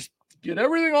to just get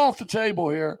everything off the table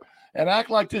here and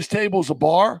act like this table's a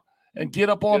bar and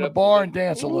get up on the bar and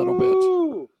dance a little bit.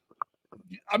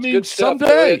 I mean,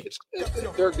 someday.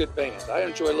 They're a good band. I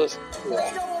enjoy listening to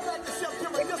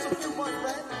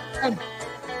them.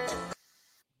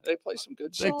 They play some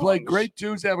good songs. They play great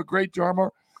tunes. They have a great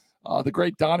drummer, the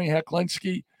great Donnie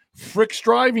Hecklinski. Frick's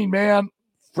Driving, man.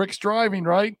 Frick's Driving,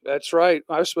 right? That's right.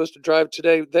 I was supposed to drive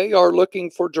today. They are looking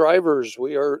for drivers.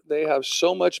 They have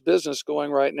so much business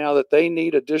going right now that they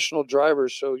need additional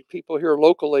drivers. So people here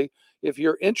locally, if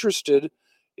you're interested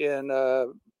in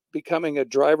becoming a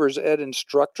driver's ed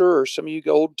instructor, or some of you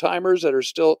old timers that are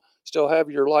still have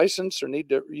your license or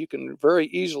you can very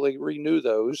easily renew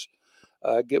those.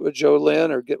 Get with Joe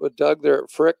Lynn or get with Doug there at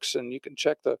Frick's, and you can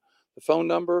check the phone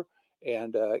number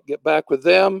and get back with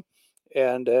them.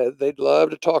 And they'd love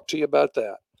to talk to you about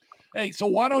that. Hey, so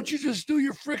why don't you just do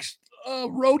your Frick's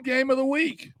road game of the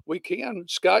week? We can.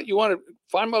 Scott, you want to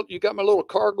you got my little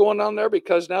car going on there?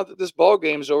 Because now that this ball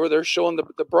game's over, they're showing the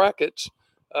brackets.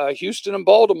 Houston and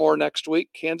Baltimore next week.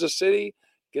 Kansas City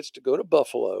gets to go to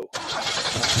Buffalo.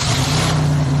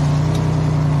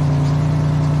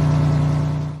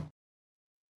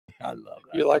 I love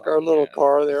that. You like our little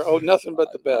car there? Oh, nothing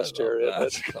but the best here.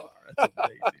 That's amazing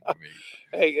to me.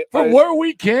 Hey, from where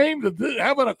we came to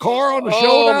having a car on the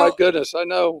show now? Oh, my goodness. I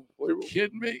know. Are you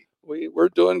kidding me? We're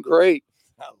doing great.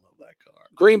 I love that car.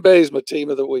 Green Bay's my team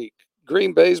of the week.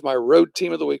 Green Bay's my road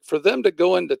team of the week. For them to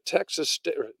go into Texas,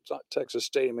 it's not Texas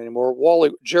Stadium anymore,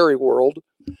 Jerry World,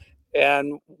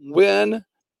 and win.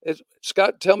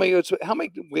 Scott, tell me, how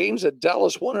many games had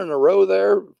Dallas won in a row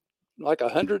there? Like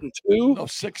 102? No,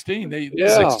 16.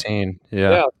 16.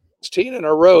 Yeah. 16 in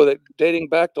a row, that dating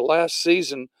back to last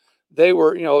season. They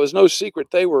were, it was no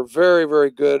secret, they were very,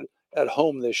 very good at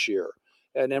home this year.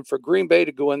 And then for Green Bay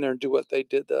to go in there and do what they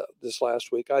did this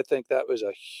last week, I think that was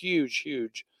a huge,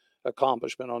 huge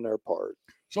accomplishment on their part.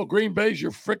 So Green Bay's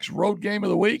your Frick's road game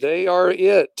of the week? They are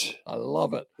it. I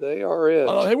love it. They are it.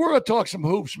 Hey, we're going to talk some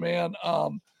hoops, man.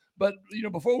 But,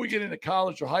 before we get into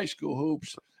college or high school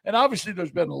hoops, and obviously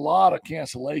there's been a lot of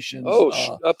cancellations. Oh,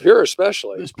 up here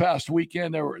especially. This past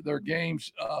weekend, there were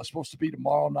games supposed to be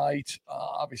tomorrow night.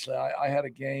 Obviously, I had a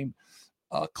game.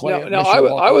 Clay. Now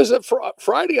I was at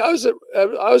Friday. I was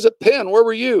at Penn. Where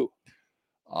were you?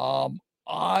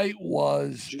 I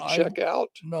was. Did you check out?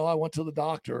 No, I went to the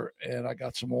doctor and I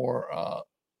got some more.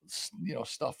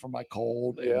 Stuff for my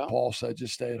cold. And Paul said,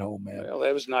 just stay at home, man. Well,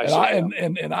 that was nice.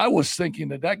 And I was thinking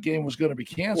that game was going to be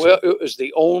canceled. Well, it was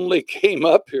the only game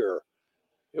up here.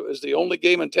 It was the only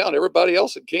game in town. Everybody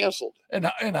else had canceled. And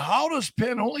how does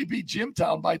Penn only beat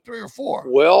Jimtown by 3 or 4?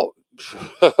 Well,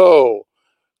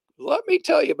 let me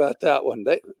tell you about that one.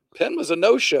 Penn was a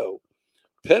no-show.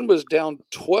 Penn was down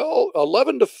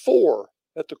 11-4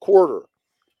 at the quarter.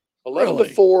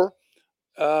 11-4.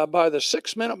 By the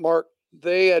 6-minute mark,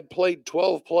 they had played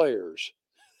 12 players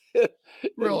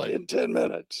in 10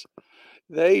 minutes.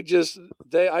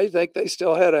 I think they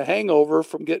still had a hangover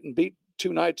from getting beat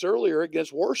 2 nights earlier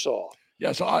against Warsaw.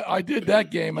 Yeah, so I did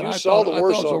that game, and You I saw thought the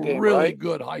Warsaw it was a game, really right?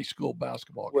 good high school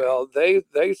basketball game. Well,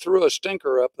 they threw a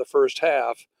stinker up the first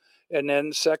half, and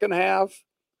then second half,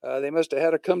 they must have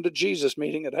had a come to Jesus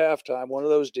meeting at halftime. One of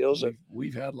those deals.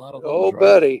 We've had a lot of those. Oh, right?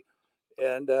 buddy.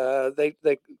 And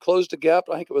they closed the gap.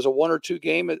 I think it was a 1 or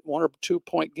 2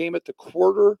 point game at the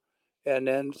quarter, and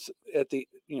then at the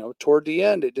toward the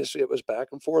end, it was back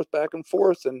and forth,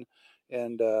 and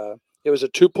it was a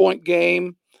 2-point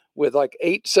game with like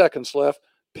 8 seconds left.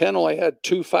 Penn only had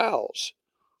 2 fouls,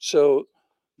 so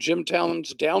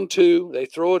Jimtown's down 2. They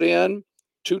throw it in,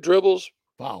 2 dribbles,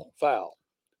 foul,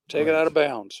 take it out of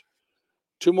bounds.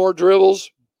 2 more dribbles.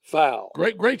 Foul.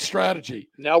 Great strategy.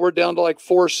 Now we're down to like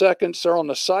 4 seconds. They're on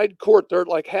the side court. They're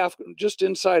like just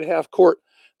inside half court.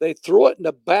 They throw it in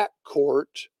the back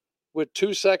court with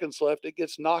 2 seconds left. It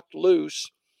gets knocked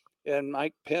loose, and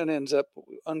Mike Penn ends up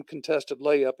uncontested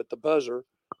layup at the buzzer,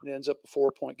 and ends up a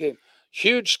 4-point game.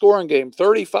 Huge scoring game,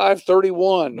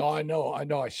 35-31. No, I know.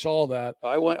 I saw that.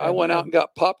 I went out and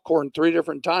got popcorn 3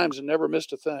 different times and never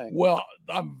missed a thing. Well,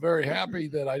 I'm very happy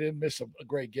that I didn't miss a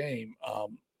great game.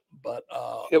 But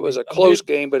it was a close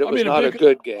game, but it was not a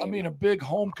good game. I mean, a big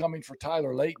homecoming for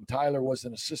Tyler Layton. Tyler was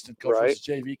an assistant coach, was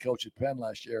a JV coach at Penn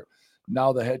last year.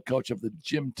 Now the head coach of the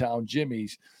Jimtown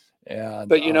Jimmies.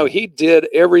 But he did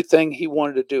everything he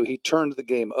wanted to do. He turned the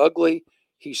game ugly.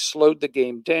 He slowed the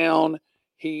game down.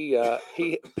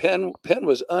 Penn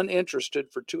was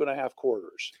uninterested for 2.5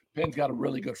 quarters. Penn's got a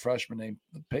really good freshman named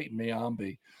Peyton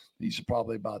Miambi. He's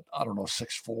probably about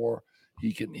 6'4".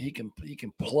 He can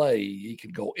play. He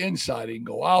can go inside. He can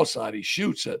go outside. He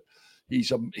shoots it. He's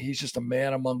just a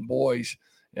man among boys.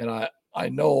 And I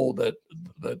know that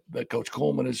Coach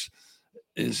Coleman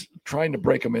is trying to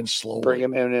break him in slowly. Bring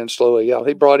him in slowly. Yeah,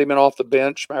 he brought him in off the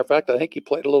bench. Matter of fact, I think he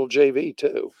played a little JV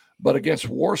too. But against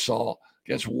Warsaw,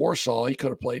 he could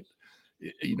have played.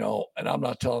 And I'm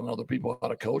not telling other people how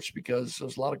to coach because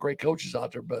there's a lot of great coaches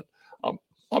out there. But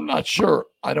I'm not sure.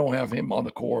 I don't have him on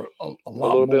the court a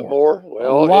lot bit more.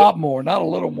 Well, a lot more, not a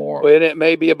little more. And it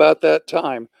may be about that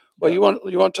time. Well, you want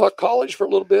to talk college for a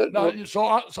little bit? No, so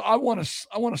I want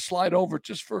to slide over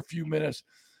just for a few minutes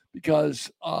because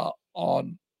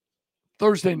on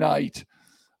Thursday night,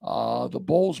 the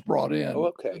Bulls brought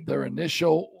in their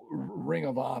initial Ring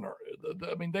of Honor.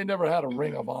 They never had a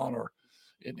Ring of Honor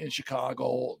in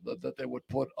Chicago that they would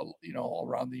put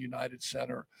around the United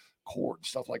Center court and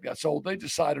stuff like that. So they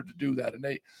decided to do that.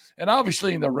 And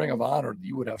obviously in the Ring of Honor,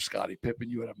 you would have Scottie Pippen,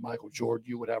 you would have Michael Jordan,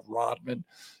 you would have Rodman,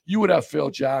 you would have Phil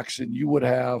Jackson, you would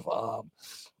have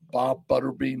Bob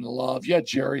Butterbean Love, you had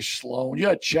Jerry Sloan, you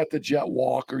had Chet the Jet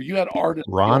Walker, you had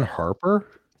Ron Harper.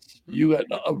 You had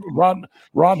Ron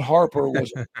Harper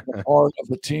was part of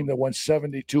the team that went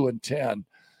 72-10,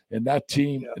 and that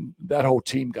team, that whole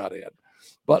team got in.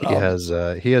 But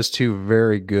he has 2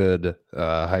 very good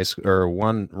high school, or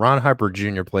one. Ron Harper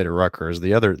Jr. played at Rutgers.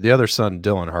 The other son,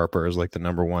 Dylan Harper, is like the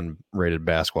 #1 rated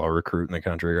basketball recruit in the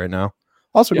country right now.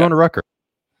 Also going to Rutgers.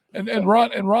 And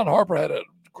Ron Harper had a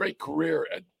great career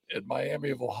at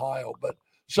Miami of Ohio. But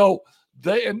so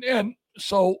they're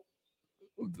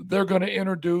going to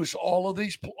introduce all of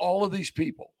these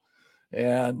people,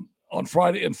 and on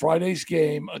Friday's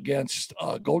game against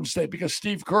Golden State, because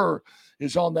Steve Kerr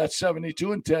is on that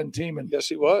 72-10 team, and yes,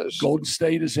 he was. Golden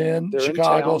State is in They're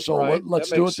Chicago, in town, so right?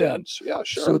 let's do it sense. then. Yeah,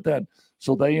 sure. Let's do it then.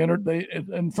 So they entered.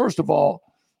 And first of all,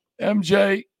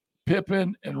 MJ,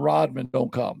 Pippen, and Rodman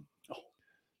don't come.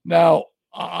 Now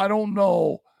I don't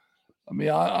know. I mean,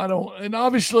 I don't. And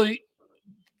obviously,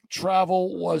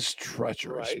 travel was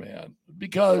treacherous, man.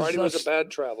 Because Friday was a bad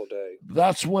travel day.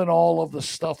 That's when all of the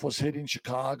stuff was hitting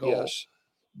Chicago. Yes.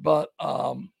 But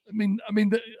ever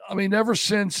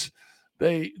since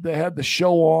they had the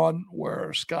show on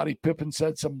where Scottie Pippen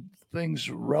said some things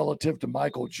relative to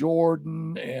Michael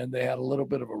Jordan, and they had a little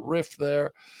bit of a rift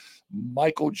there.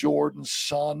 Michael Jordan's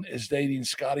son is dating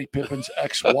Scottie Pippen's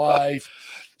ex-wife.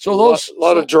 So a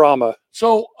lot of drama.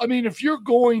 So I mean, if you're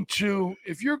going to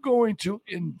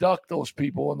induct those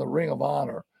people in the Ring of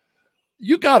Honor,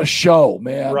 you got to show,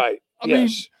 man. Right. I mean,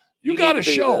 you got to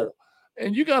show,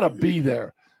 and you got to be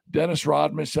there. Dennis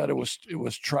Rodman said it was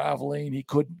traveling. He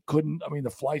couldn't. I mean,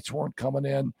 the flights weren't coming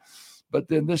in, But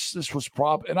then this was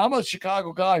and I'm a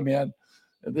Chicago guy, man,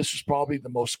 and this was probably the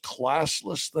most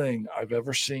classless thing I've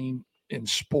ever seen in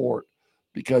sport,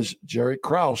 because Jerry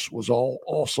Krause was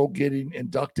also getting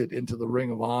inducted into the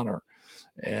Ring of Honor.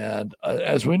 And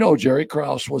as we know, Jerry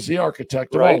Krause was the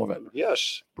architect of all of it.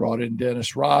 Yes. Brought in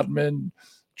Dennis Rodman,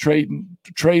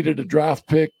 traded a draft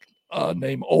pick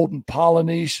named Olden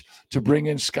Polynice to bring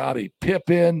in Scottie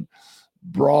Pippen,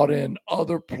 brought in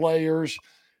other players,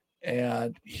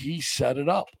 and he set it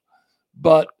up.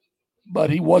 But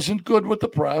he wasn't good with the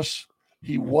press.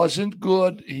 He wasn't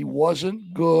good.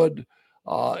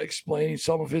 Explaining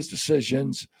some of his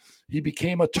decisions. He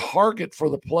became a target for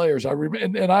the players. I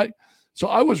remember, so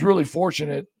I was really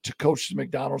fortunate to coach the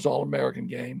McDonald's All-American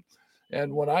game.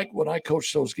 And when I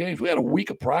coached those games, we had a week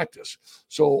of practice.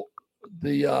 So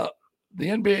the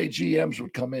NBA GMs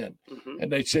would come in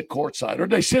and they'd sit courtside, or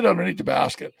they sit underneath the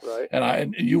basket. Right.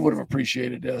 And you would have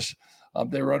appreciated this.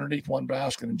 They were underneath one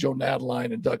basket, and Joe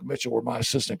Nadline and Doug Mitchell were my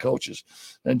assistant coaches.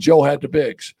 And Joe had the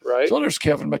bigs. Right. So there's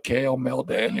Kevin McHale, Mel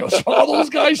Daniels, all those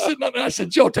guys sitting on. And I said,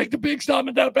 Joe, take the bigs down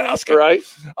in that basket. Right.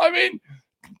 I mean,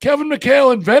 Kevin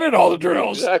McHale invented all the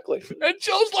drills. Exactly. And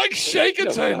Joe's like shaking,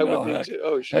 saying, no,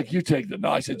 heck, you take them.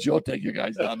 No, I said, Joe, take your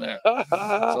guys down there.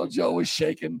 So Joe was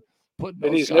shaking, putting those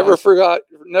and he's guys.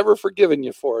 never forgiven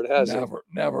you for it, has he?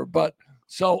 Never. But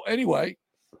so anyway,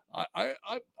 I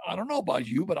don't know about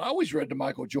you, but I always read the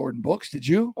Michael Jordan books. Did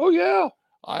you? Oh yeah.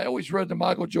 I always read the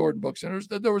Michael Jordan books, and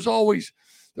there was always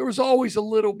a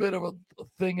little bit of a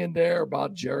thing in there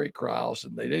about Jerry Krause,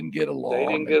 and they didn't get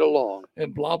along.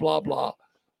 And blah blah blah.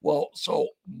 Well, so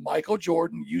Michael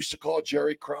Jordan used to call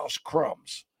Jerry Krause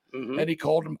crumbs, and he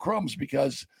called him crumbs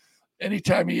because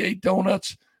anytime he ate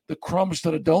donuts, the crumbs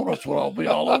to the donuts would all be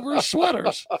all over his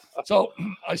sweaters. So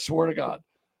I swear to God,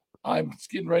 I'm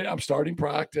getting ready. I'm starting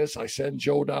practice. I send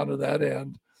Joe down to that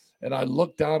end, and I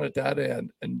look down at that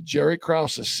end, and Jerry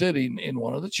Krause is sitting in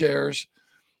one of the chairs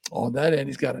on that end.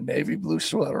 He's got a navy blue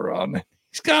sweater on.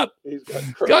 He's got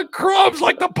crumbs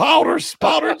like the powdered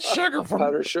sugar from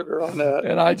powdered sugar on that.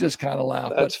 And I just kind of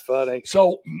laughed. That's funny.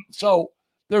 So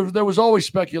there was always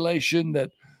speculation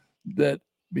that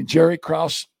Jerry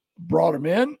Krause brought him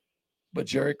in, but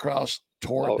Jerry Krause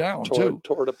tore it down too.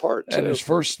 Tore it apart too. And his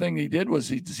first thing he did was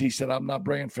he said, I'm not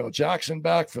bringing Phil Jackson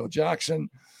back. Phil Jackson,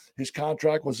 his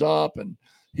contract was up, and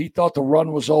he thought the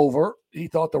run was over.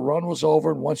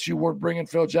 And once you weren't bringing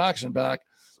Phil Jackson back,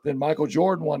 then Michael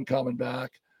Jordan wasn't coming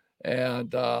back,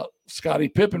 and Scottie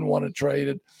Pippen wanted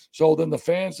traded. So then the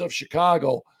fans of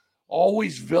Chicago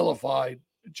always vilified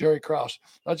Jerry Krause.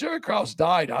 Now, Jerry Krause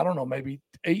died, I don't know, maybe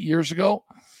 8 years ago,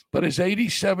 but his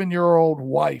 87-year-old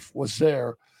wife was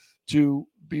there to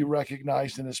be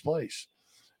recognized in his place.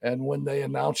 And when they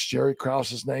announced Jerry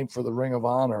Krause's name for the Ring of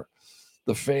Honor,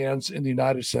 the fans in the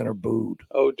United Center booed.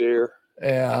 Oh, dear.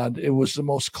 And it was the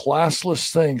most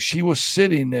classless thing. She was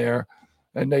sitting there,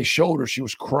 and they showed her. She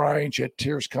was crying. She had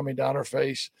tears coming down her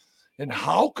face. And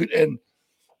how could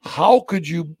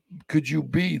you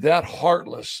be that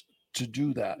heartless to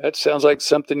do that? That sounds like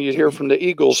something you'd hear from the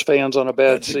Eagles fans on a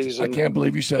bad season. I can't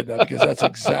believe you said that, because that's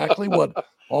exactly what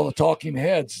all the talking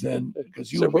heads then.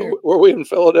 Because were we in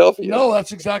Philadelphia? No,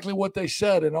 that's exactly what they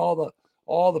said, and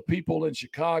all the people in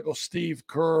Chicago, Steve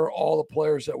Kerr, all the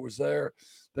players that was there,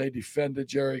 they defended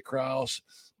Jerry Krause.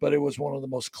 But it was one of the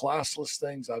most classless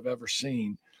things I've ever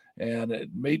seen. And it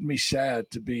made me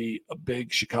sad to be a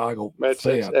big Chicago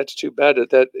fan. That's too bad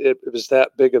that it was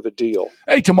that big of a deal.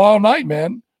 Hey, tomorrow night,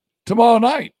 man. Tomorrow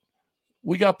night,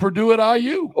 we got Purdue at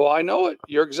IU. Oh, I know it.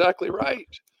 You're exactly right.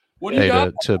 What do you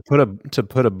got? To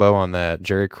put a bow on that,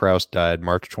 Jerry Krause died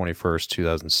March 21st,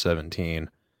 2017.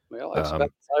 Well, that's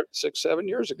about 5, 6, 7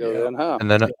 years ago then, huh?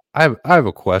 And then I have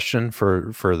a question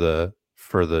for the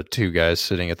two guys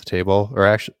sitting at the table, or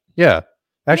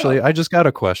actually, I just got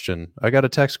a question. I got a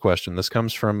text question. This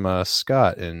comes from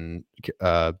Scott in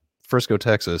Frisco,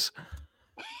 Texas.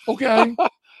 Okay.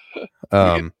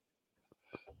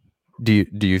 Do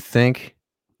you think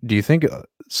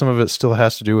some of it still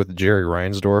has to do with Jerry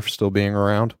Reinsdorf still being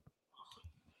around?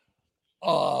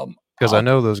 Because I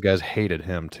know those guys hated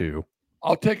him too.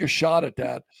 I'll take a shot at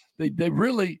that. They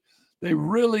really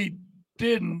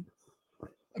didn't.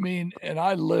 I mean, and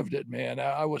I lived it, man.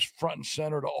 I was front and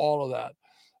center to all of that.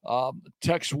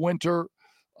 Tex Winter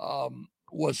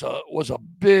was a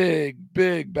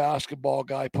big basketball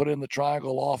guy, put in the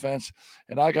triangle offense,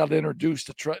 and I got introduced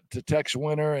to Tex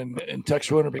Winter, and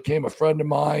Tex Winter became a friend of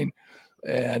mine,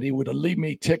 and he would leave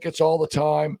me tickets all the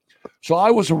time. So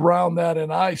I was around that,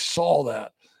 and I saw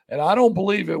that, and I don't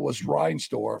believe it was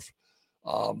Reinsdorf,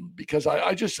 because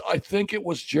I think it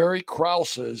was Jerry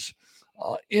Krause's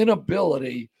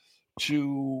inability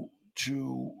to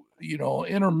to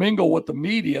intermingle with the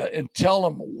media and tell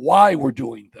them why we're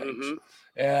doing things. Mm-hmm.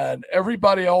 And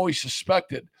everybody always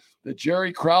suspected that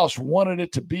Jerry Krause wanted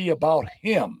it to be about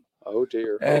him. Oh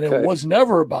dear. And okay. it was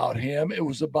never about him. It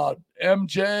was about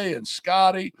MJ and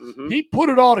Scotty. Mm-hmm. He put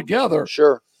it all together.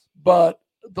 Sure. But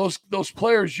those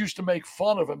players used to make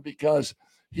fun of him because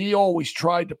he always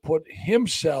tried to put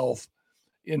himself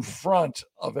in front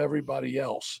of everybody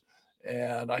else.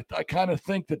 And I kind of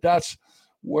think that that's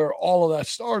where all of that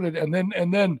started. And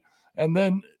then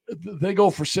they go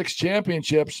for 6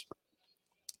 championships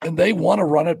and they want to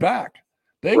run it back.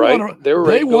 They want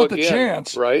the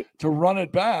chance to run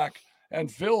it back.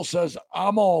 And Phil says,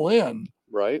 I'm all in.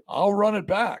 Right. I'll run it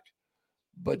back.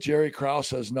 But Jerry Krause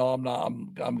says, no, I'm not.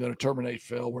 I'm going to terminate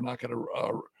Phil. We're not going to,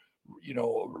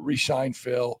 re-sign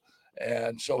Phil.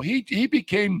 And so he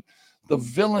became the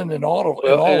villain in all of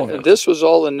it. And this was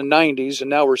all in the 90s, and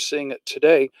now we're seeing it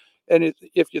today. And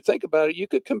if you think about it, you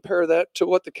could compare that to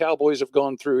what the Cowboys have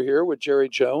gone through here with Jerry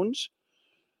Jones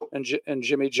and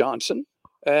Jimmy Johnson,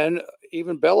 and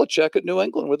even Belichick at New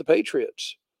England with the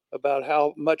Patriots, about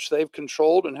how much they've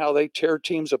controlled and how they tear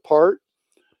teams apart.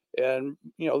 And,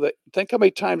 think how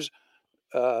many times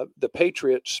the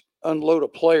Patriots unload a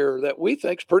player that we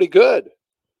think's pretty good,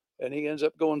 and he ends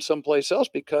up going someplace else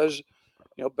because,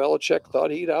 Belichick thought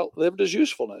he'd outlived his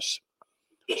usefulness.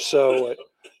 So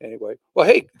anyway, well,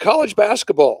 hey, college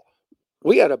basketball.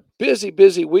 We had a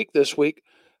busy week this week.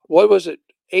 What was it?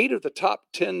 8 of the top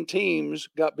 10 teams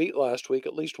got beat last week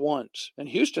at least once, and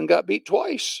Houston got beat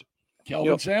twice.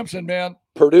 Kelvin Sampson, man.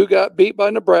 Purdue got beat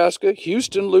by Nebraska.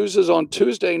 Houston loses on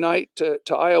Tuesday night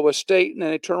to Iowa State, and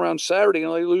then they turn around Saturday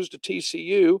and they lose to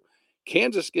TCU.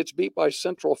 Kansas gets beat by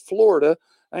Central Florida.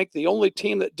 I think the only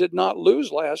team that did not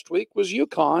lose last week was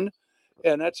UConn,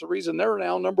 and that's the reason they're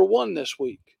now number 1 this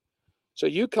week. So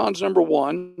UConn's number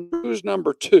 1, Purdue's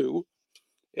number 2,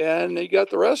 and you got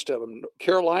the rest of them.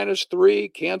 Carolina's 3,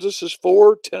 Kansas is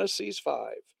 4, Tennessee's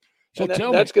 5. So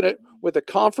that's going to, with the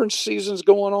conference seasons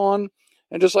going on,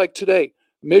 and just like today,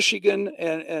 Michigan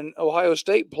and Ohio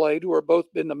State played, who are both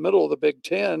in the middle of the Big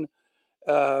Ten.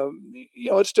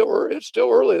 It's still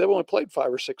early. They've only played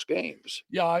 5 or 6 games.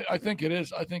 Yeah, I think it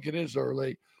is. I think it is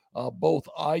early. Both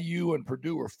IU and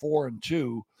Purdue are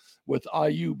 4-2, with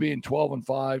IU being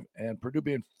 12-5 and Purdue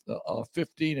being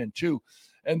 15-2.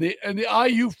 And the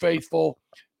IU faithful,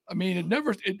 I mean, it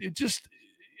never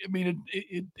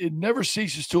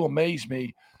ceases to amaze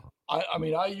me. I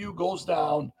mean, IU goes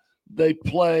down. They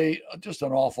play just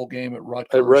an awful game at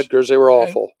Rutgers. At Rutgers, they were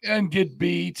awful and get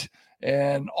beat.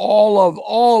 And all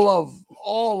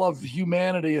of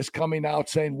humanity is coming out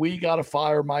saying we got to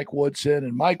fire Mike Woodson,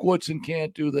 and Mike Woodson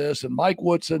can't do this, and Mike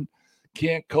Woodson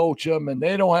can't coach them, and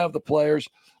they don't have the players.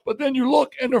 But then you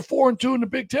look, and they're 4-2 in the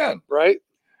Big Ten, right?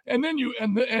 And then you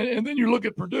then you look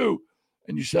at Purdue,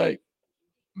 and you say,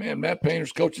 man, Matt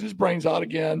Painter's coaching his brains out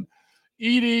again.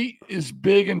 Edey is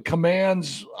big and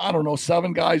commands,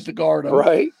 7 guys to guard him.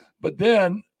 Right. But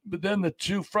then the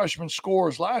 2 freshman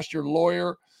scorers last year,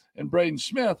 Lawyer and Braden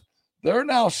Smith, they're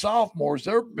now sophomores.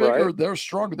 They're bigger. Right. They're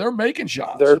stronger. They're making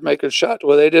shots.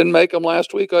 Well, they didn't make them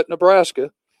last week at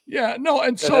Nebraska. Yeah, no,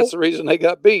 and so that's the reason they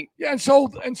got beat. Yeah, and so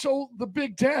the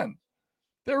Big Ten,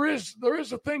 there is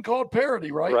a thing called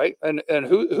parity, right? Right. And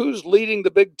who's leading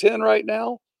the Big Ten right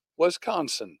now?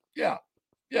 Wisconsin. Yeah.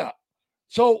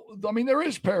 So I mean, there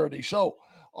is parity. So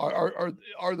are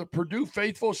the Purdue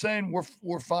faithful saying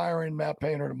we're firing Matt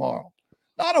Painter tomorrow?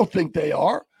 I don't think they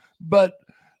are, but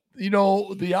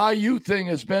the IU thing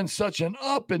has been such an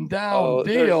up and down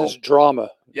deal. There's drama.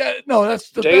 Yeah, no, that's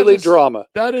the daily drama.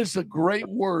 That is a great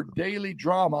word, daily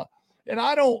drama. And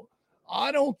I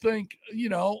don't think,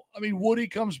 Woody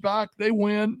comes back, they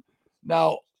win.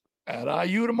 Now at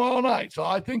IU tomorrow night. So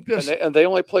I think this and they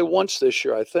only play once this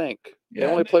year, I think. They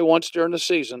only play once during the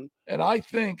season. And I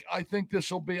think this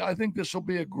will be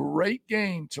a great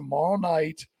game tomorrow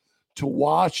night to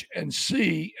watch and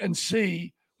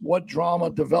see what drama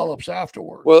develops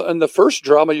afterwards. Well, and the first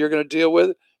drama you're going to deal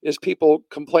with is people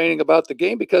complaining about the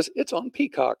game because it's on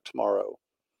Peacock tomorrow.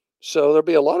 So there'll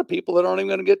be a lot of people that aren't even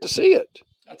going to get to see it.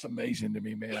 That's amazing to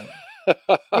me, man.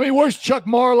 I mean, where's Chuck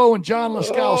Marlowe and John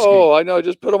Laskowski? Oh, I know.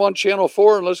 Just put them on Channel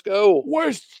 4 and let's go.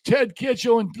 Where's Ted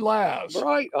Kitchell and Laz?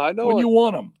 Right. I know. When you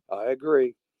want them. I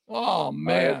agree. Oh,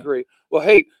 man. I agree. Well,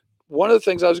 hey, one of the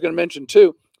things I was going to mention,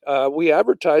 too, we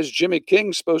advertised Jimmy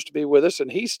King's supposed to be with us,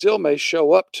 and he still may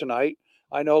show up tonight.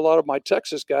 I know a lot of my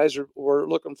Texas guys were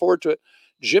looking forward to it.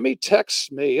 Jimmy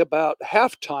texts me about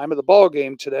halftime of the ball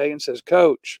game today and says,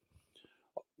 Coach,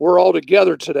 we're all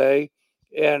together today,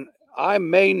 and I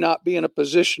may not be in a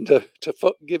position to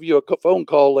give you a phone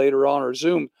call later on or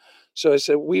Zoom. So I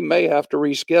said, we may have to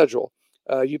reschedule.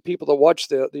 You people that watched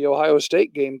the Ohio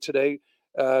State game today,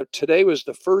 today was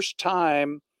the first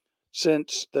time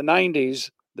since the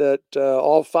 90s that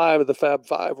all 5 of the Fab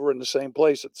Five were in the same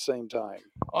place at the same time.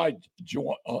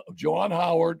 John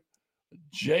Howard,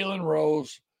 Jalen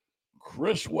Rose,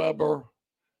 Chris Webber,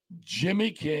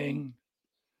 Jimmy King,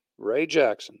 Ray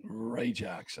Jackson.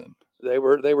 They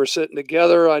were sitting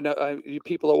together. I know you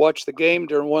people that watched the game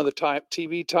during one of the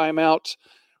TV timeouts,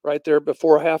 right there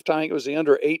before halftime. It was the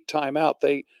under 8 timeout.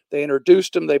 They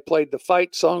introduced them. They played the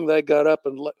fight song. They got up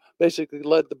and basically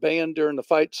led the band during the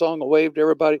fight song and waved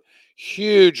everybody.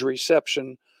 Huge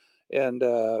reception and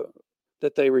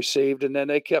that they received. And then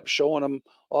they kept showing them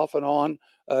off and on.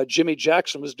 Jimmy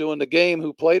Jackson was doing the game,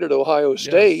 who played at Ohio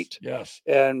State. Yes.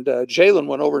 And Jalen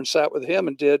went over and sat with him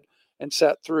and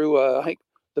sat through, I think,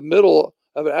 the middle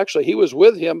of it. Actually, he was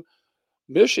with him.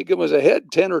 Michigan was ahead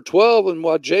 10 or 12. And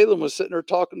while Jalen was sitting there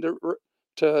talking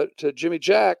to Jimmy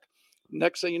Jack,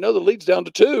 next thing you know, the lead's down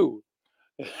to 2.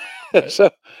 So,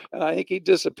 and I think he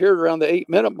disappeared around the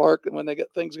 8-minute mark when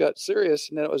things got serious,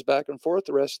 and then it was back and forth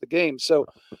the rest of the game. So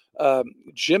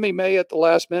Jimmy may at the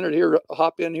last minute here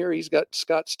hop in here. He's got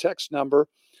Scott's text number,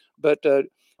 but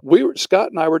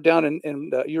Scott and I were down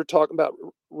in you were talking about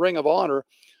Ring of Honor.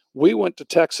 We went to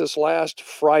Texas last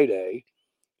Friday,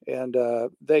 and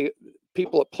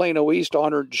people at Plano East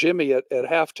honored Jimmy at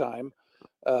halftime.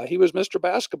 He was Mr.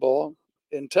 Basketball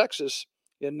in Texas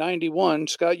in '91.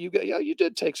 Scott, you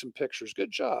did take some pictures.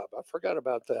 Good job. I forgot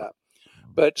about that.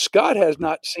 But Scott has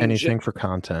not seen anything for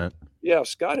content. Yeah,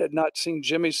 Scott had not seen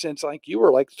Jimmy since I think you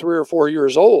were like 3 or 4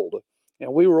 years old,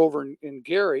 and we were over in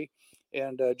Gary,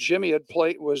 and Jimmy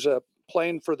was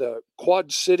playing for the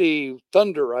Quad City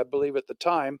Thunder, I believe, at the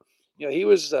time. He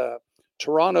was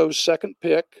Toronto's second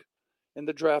pick in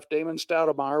the draft. Damon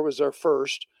Stoudemire was their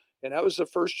first, and that was the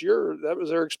first year. That was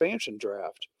their expansion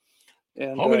draft.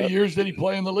 And how many years did he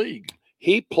play in the league?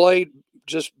 He played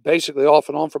just basically off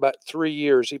and on for about 3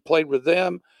 years. He played with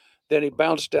them. Then he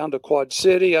bounced down to Quad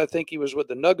City. I think he was with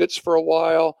the Nuggets for a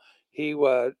while.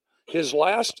 His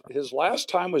last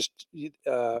time was he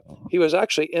was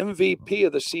actually MVP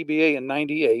of the CBA in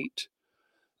 '98.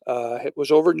 It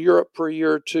was over in Europe for a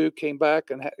year or two. Came back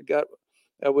and got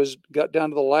down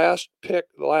to the last pick,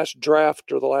 the last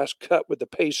draft or the last cut with the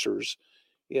Pacers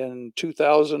in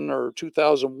 2000 or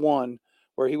 2001,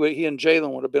 where he and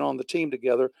Jalen would have been on the team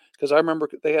together, because I remember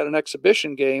they had an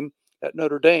exhibition game at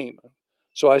Notre Dame.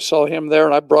 So I saw him there,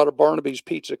 and I brought a Barnaby's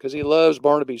pizza because he loves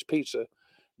Barnaby's pizza.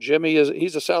 Jimmy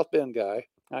he's a South Bend guy.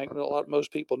 I think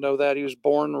most people know that. He was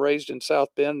born and raised in South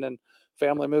Bend, and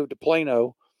family moved to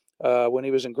Plano when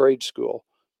he was in grade school.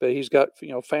 But he's got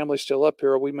family still up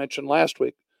here. We mentioned last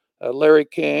week Larry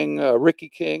King, Ricky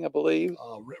King, I believe.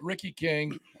 Ricky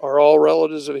King are all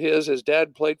relatives of his. His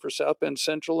dad played for South Bend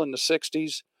Central in the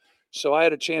 '60s. So I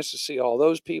had a chance to see all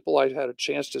those people. I had a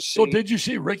chance to see. So did you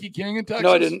see Ricky King in Texas?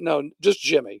 No, I didn't. No, just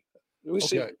Jimmy.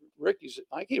 See Ricky's.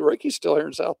 I think Ricky's still here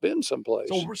in South Bend someplace.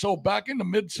 So back in the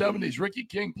mid '70s, Ricky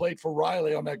King played for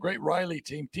Riley on that great Riley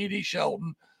team. T.D.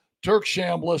 Shelton, Turk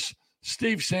Chambliss,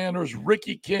 Steve Sanders,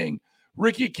 Ricky King.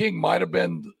 Ricky King might have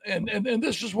been, and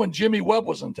this is when Jimmy Webb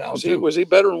was in town too. Was he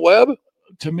better than Webb?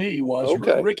 To me, he was.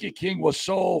 Okay. Ricky King was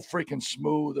so freaking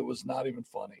smooth; it was not even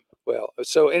funny. Well,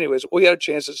 so anyways, we had a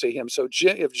chance to see him. So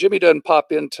if Jimmy doesn't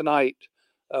pop in tonight,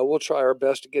 we'll try our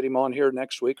best to get him on here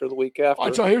next week or the week after. All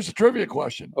right, so here's the trivia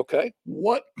question. Okay.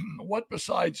 What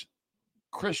besides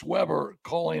Chris Webber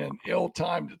calling an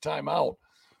ill-timed timeout,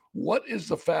 what is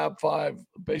the Fab Five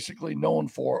basically known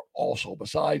for also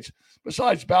besides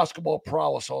basketball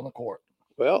prowess on the court?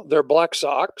 Well, they're black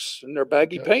socks and their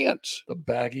baggy pants. The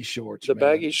baggy shorts.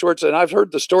 Baggy shorts. And I've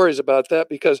heard the stories about that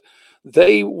because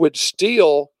they would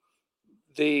steal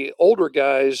the older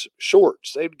guys'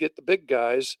 shorts. They'd get the big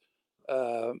guys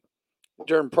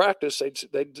during practice.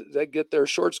 They'd get their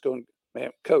shorts going.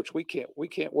 Man, coach, we can't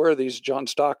wear these John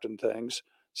Stockton things.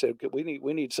 Said we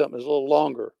need something that's a little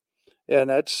longer, and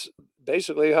that's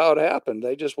basically how it happened.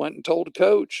 They just went and told the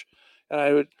coach,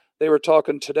 and they were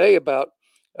talking today about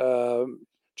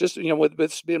just with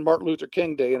this being Martin Luther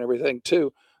King Day and everything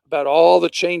too, about all the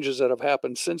changes that have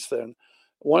happened since then.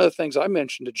 One of the things I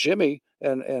mentioned to Jimmy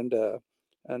and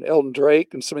Elton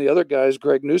Drake and some of the other guys,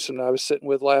 Greg Newsom, I was sitting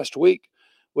with last week,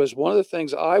 was one of the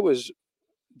things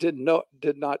did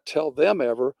not tell them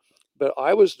ever, but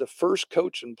I was the first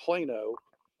coach in Plano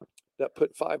that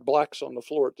put 5 blacks on the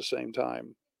floor at the same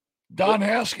time. Don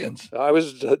Haskins. I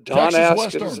was Don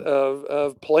Haskins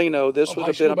of Plano. This would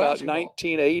have been about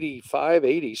 1985,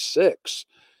 86.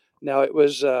 Now it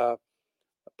was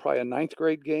probably a 9th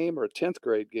grade game or a 10th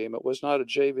grade game. It was not a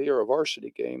JV or a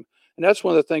varsity game. And that's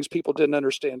one of the things people didn't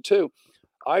understand too.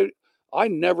 I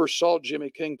never saw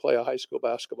Jimmy King play a high school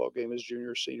basketball game his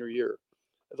junior, senior year.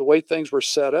 The way things were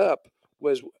set up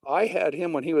was I had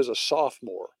him when he was a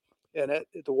sophomore. And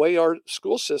the way our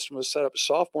school system was set up,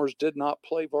 sophomores did not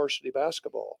play varsity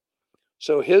basketball.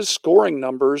 So his scoring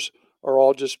numbers are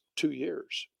all just 2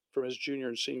 years from his junior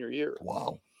and senior year.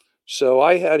 Wow. So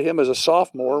I had him as a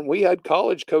sophomore, and we had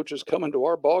college coaches coming to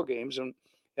our ball games, and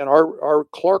our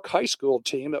Clark High School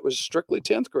team that was strictly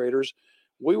 10th graders,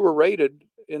 we were rated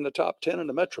in the top 10 in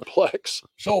the Metroplex.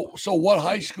 So what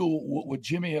high school would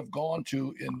Jimmy have gone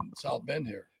to in South Bend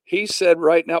here? He said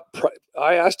right now,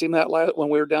 I asked him that when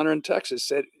we were down there in Texas,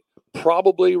 said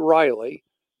probably Riley,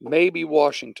 maybe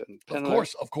Washington.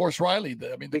 Of course, Riley.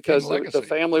 Because the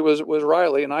family was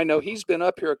Riley, and I know he's been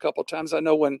up here a couple of times. I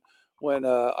know when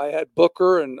I had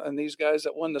Booker and these guys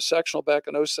that won the sectional back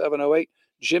in 07, 08,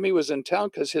 Jimmy was in town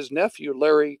because his nephew,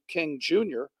 Larry King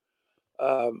Jr.,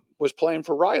 was playing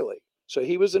for Riley. So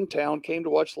he was in town, came to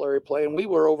watch Larry play, and we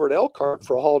were over at Elkhart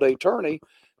for a holiday tourney.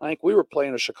 I think we were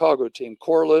playing a Chicago team,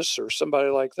 Corliss or somebody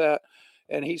like that.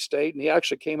 And he stayed, and he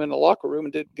actually came in the locker room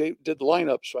and did the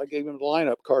lineup. So I gave him the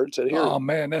lineup card and said, "Here." Oh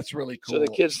man, that's really cool. So the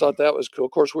kids thought that was cool.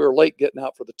 Of course, we were late getting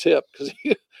out for the tip because,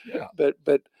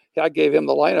 but I gave him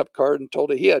the lineup card and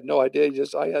told him he had no idea.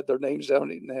 I had their names down,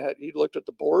 and he looked at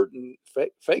the board and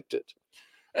faked it.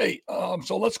 Hey,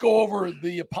 so let's go over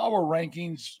the power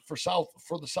rankings for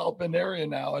the South Bend area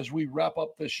now as we wrap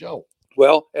up this show.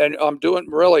 Well, and I'm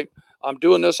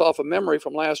doing this off of memory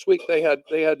from last week. They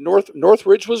had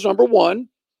Northridge was number 1.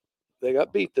 They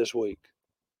got beat this week.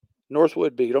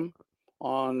 Northwood beat them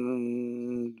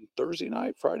on Thursday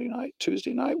night, Friday night,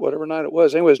 Tuesday night, whatever night it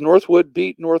was. Anyways, Northwood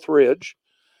beat Northridge.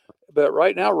 But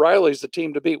right now, Riley's the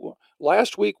team to beat.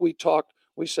 Last week we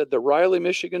said the Riley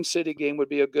Michigan City game would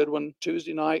be a good one.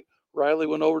 Tuesday night, Riley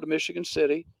went over to Michigan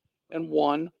City and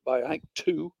won by, I think,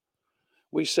 2.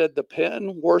 We said the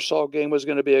Penn Warsaw game was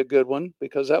going to be a good one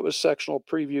because that was sectional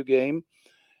preview game,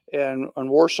 and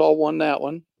Warsaw won that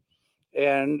one.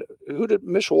 And who did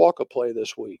Mishawaka play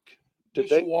this week?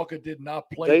 Mishawaka did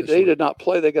not play. They did not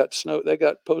play. They got snowed. They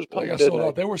got postponed.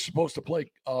 They were supposed to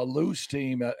play Lou's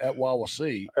team at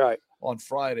Wawasee on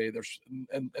Friday.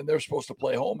 They're supposed to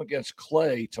play home against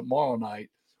Clay tomorrow night,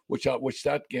 which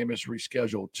that game is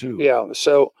rescheduled too. Yeah,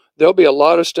 so there'll be a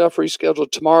lot of stuff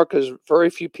rescheduled tomorrow because very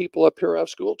few people up here have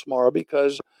school tomorrow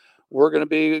because we're going to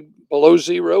be below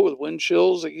 0 with wind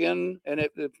chills again, and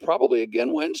it probably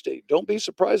again Wednesday. Don't be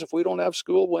surprised if we don't have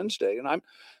school Wednesday. And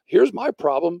here's my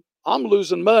problem. I'm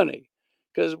losing money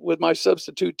because with my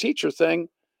substitute teacher thing,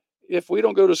 if we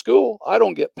don't go to school, I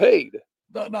don't get paid.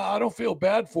 No, I don't feel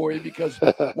bad for you because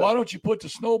why don't you put the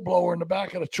snowblower in the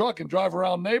back of the truck and drive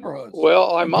around neighborhoods?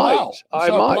 Well, I might.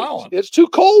 Plowing. It's too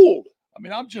cold. I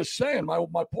mean, I'm just saying,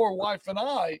 my poor wife and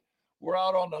I were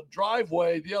out on the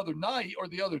driveway the other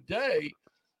day,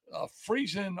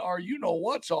 freezing our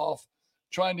you-know-what's off,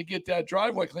 trying to get that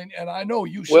driveway clean. And I know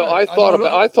you said. Well, I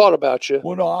thought about you.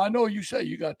 Well, no, I know you say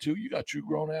you got two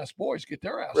grown-ass boys. Get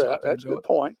their ass out there. That's a good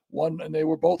point. And they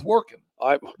were both working.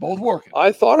 Both working.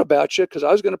 I thought about you because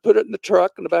I was going to put it in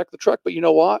the back of the truck. But you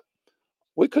know what?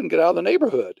 We couldn't get out of the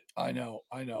neighborhood. I know.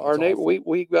 Our neighbor,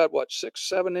 we got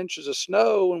 6-7 inches of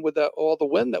snow, and with all the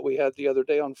wind that we had the other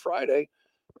day on Friday,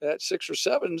 at 6 or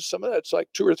 7, some of that's like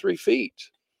 2 or 3 feet.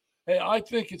 Hey, I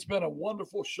think it's been a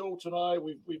wonderful show tonight.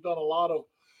 We've done a lot of,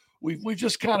 we've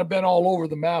just kind of been all over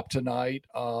the map tonight.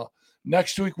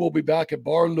 Next week we'll be back at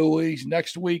Bar Louie's.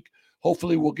 Next week,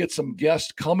 hopefully we'll get some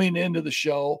guests coming into the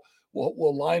show.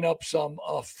 We'll line up some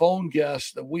phone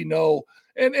guests that we know.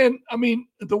 And I mean,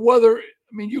 the weather,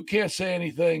 I mean, you can't say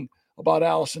anything about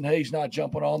Allison Hayes not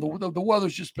jumping on. The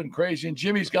weather's just been crazy, and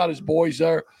Jimmy's got his boys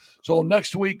there. So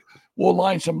next week we'll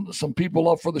line some people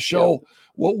up for the show.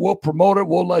 Yeah. We'll promote it.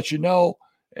 We'll let you know.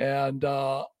 And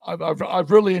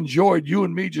I've really enjoyed you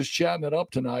and me just chatting it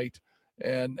up tonight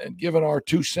and giving our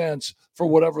 2 cents for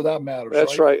whatever that matters.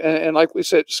 That's right. And like we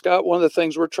said, Scott, one of the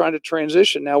things we're trying to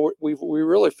transition now, we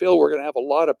really feel we're going to have a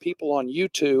lot of people on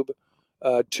YouTube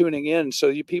tuning in. So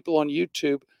you people on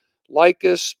YouTube, like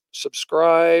us,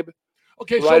 subscribe,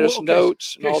 write us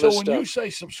notes, and all this stuff. So when you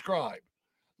say subscribe,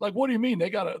 like, what do you mean?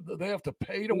 They have to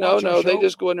pay to watch our show? No, they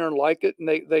just go in there and like it, and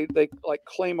they like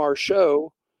claim our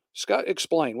show. Scott,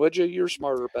 explain, would you? You're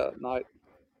smarter about it than I.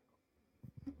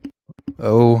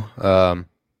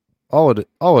 All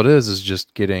it is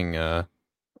just getting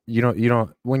you don't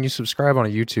when you subscribe on a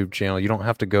YouTube channel, you don't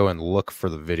have to go and look for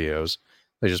the videos.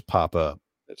 They just pop up.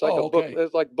 It's like book.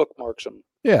 It's like bookmarks them.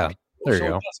 Yeah, there you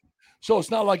go. So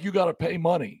it's not like you got to pay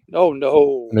money. No.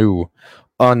 No.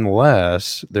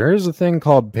 Unless there is a thing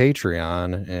called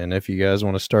Patreon, and if you guys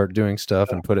want to start doing stuff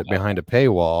and put it behind a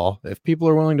paywall, if people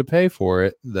are willing to pay for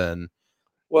it, then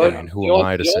Well, I mean, who am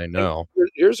I to say no?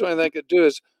 Here's what I think I could do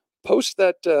is post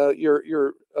that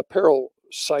your apparel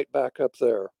site back up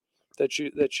there that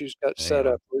you've got set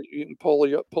up. Where you can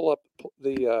pull up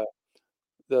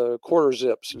the quarter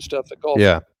zips and stuff that golf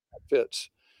fits.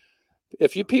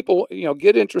 If you people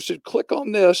get interested, click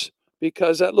on this,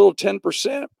 because that little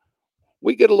 10%,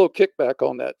 we get a little kickback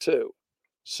on that too.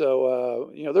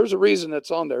 So there's a reason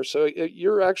that's on there. So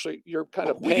you're kind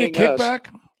of paying kickback.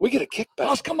 We get a kickback.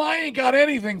 How come I ain't got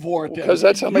anything for it? Because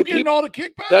that's how many people. All the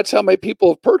kickback. That's how many people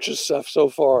have purchased stuff so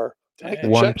far.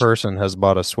 One person has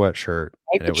bought a sweatshirt,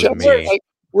 and it was me.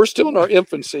 We're still in our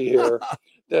infancy here.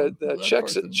 The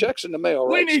checks in the mail.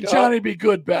 We right, need Scott? Johnny Be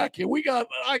Good back here.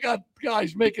 I got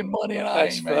guys making money, and I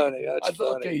ain't funny. making. That's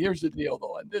funny. Okay, here's the deal,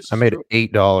 though. And I made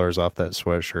 $8 off that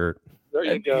sweatshirt. There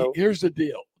you go. Here's the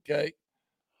deal. Okay,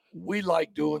 we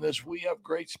like doing this. We have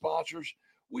great sponsors.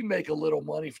 We make a little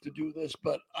money to do this,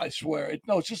 but I swear,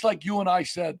 it's just like you and I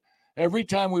said. Every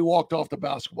time we walked off the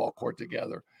basketball court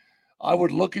together, I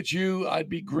would look at you. I'd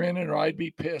be grinning, or I'd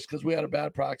be pissed because we had a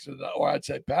bad practice, or I'd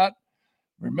say, Pat,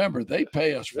 remember, they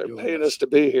pay us for doing paying this. us to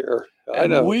be here. I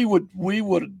know. We would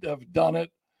have done it.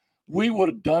 We would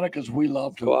have done it because we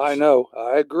love to. I know.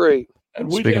 I agree.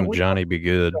 And Speaking of Johnny Be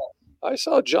Good, I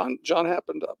saw John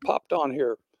happened popped on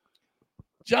here.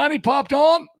 Johnny popped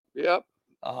on? Yep.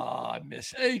 I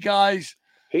miss. Hey, guys.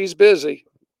 He's busy.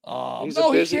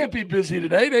 He can't be busy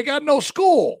today. They got no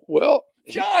school. Well,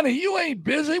 Johnny, you ain't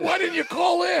busy. Why didn't you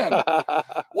call in?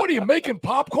 What are you making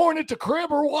popcorn at the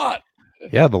crib or what?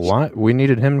 Yeah, we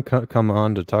needed him to come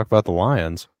on to talk about the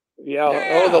Lions.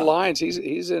 Yeah. Oh, the Lions.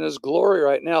 He's in his glory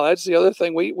right now. That's the other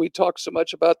thing. We talk so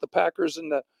much about the Packers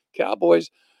and the Cowboys.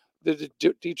 The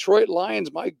Detroit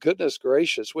Lions, my goodness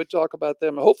gracious. We'll talk about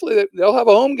them. Hopefully they'll have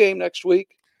a home game next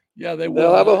week. Yeah, they will.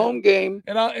 They'll have a home game.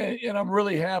 And I'm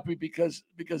really happy because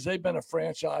they've been a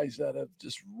franchise that have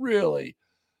just really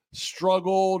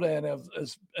struggled and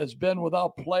has been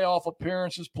without playoff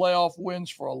appearances, playoff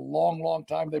wins for a long, long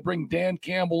time. They bring Dan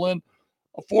Campbell in,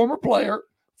 a former player,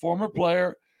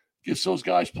 gets those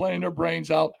guys playing their brains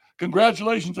out.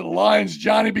 Congratulations to the Lions.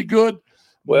 Johnny, be good.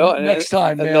 Well, next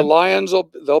time, man. And the Lions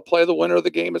they'll play the winner of the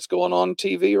game that's going on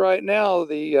TV right now,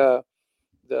 the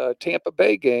Tampa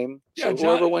Bay game. So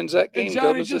whoever wins that game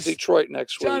goes to Detroit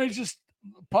next week. Johnny just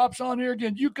pops on here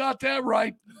again. You got that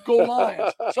right. Go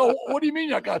Lions. So what do you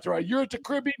mean I got that right? You're at the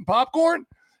crib eating popcorn?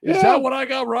 Is that what I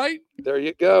got right? There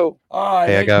you go. All right.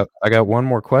 Hey, I got one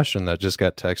more question that just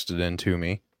got texted in to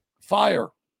me. Fire.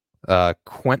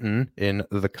 Quentin in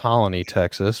the Colony,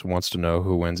 Texas, wants to know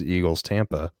who wins Eagles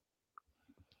Tampa.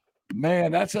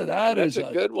 Man, that's a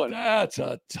good one. That's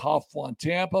a tough one.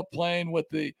 Tampa playing with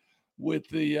the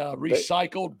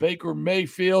recycled Baker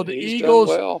Mayfield.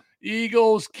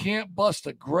 Eagles can't bust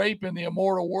a grape in the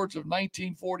immortal words of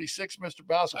 1946, Mr.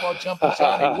 Basketball Jumper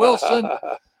Johnny Wilson.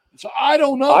 So I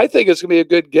don't know. I think it's going to be a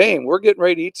good game. We're getting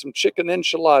ready to eat some chicken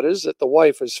enchiladas that the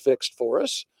wife has fixed for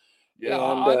us. Yeah,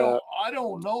 and, I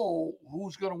don't know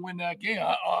who's going to win that game.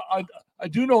 I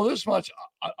do know this much.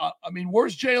 I mean,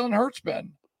 where's Jalen Hurts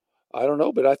been? I don't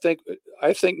know, but I think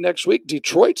next week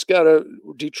Detroit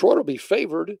will be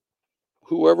favored.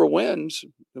 Whoever wins,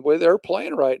 the way they're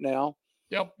playing right now.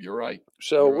 Yep, you're right.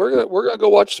 So we're gonna go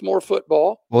watch some more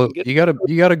football. Well, you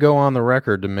gotta go on the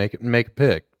record to make a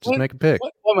pick. Just make a pick.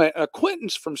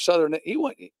 Quentin's from Southern. He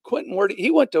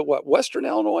went to what? Western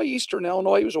Illinois, Eastern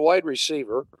Illinois. He was a wide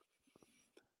receiver.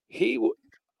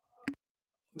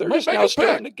 They're just now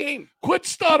starting the game. Quit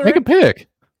stuttering. Make a pick.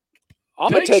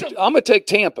 I'm gonna take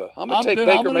Tampa. I'm gonna take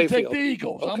Baker Mayfield. Take the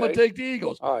Eagles. Okay. I'm gonna take the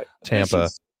Eagles. All right, Tampa.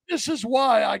 This is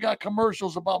why I got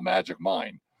commercials about Magic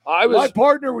Mind. My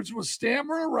partner was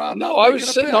stammering around. No, I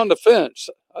was sitting on the fence.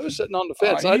 I didn't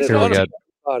know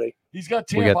anybody. He's got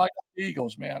Tampa. I got the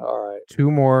Eagles, man. All right.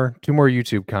 Two more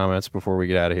YouTube comments before we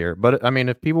get out of here. But I mean,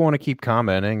 if people want to keep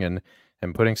commenting and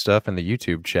putting stuff in the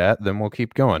YouTube chat, then we'll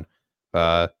keep going.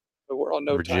 We're on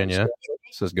no Virginia time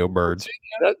says go Birds.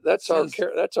 That's our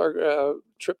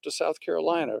trip to South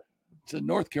Carolina. To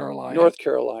North Carolina. North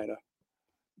Carolina.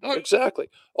 Exactly.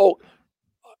 Oh,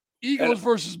 Eagles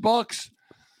versus Bucks.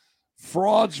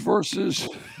 Frauds versus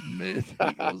mid.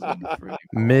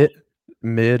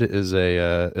 Mid is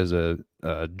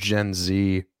a Gen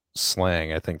Z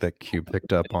slang. I think that Q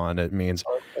picked up on. It means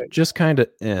just kind of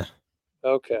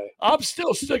Okay. I'm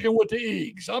still sticking with the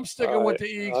Eags. I'm sticking with the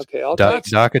Eags. Okay.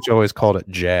 Dockich always called it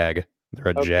Jag. They're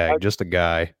a Jag, just a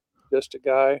guy. Just a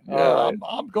guy. Yeah, All right.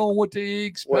 I'm going with the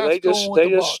Eagles. Well, Pat's they just going with the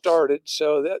just Bucks. started,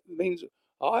 so that means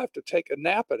I'll have to take a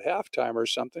nap at halftime or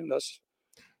something.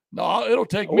 No, it'll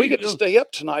take me. We get to stay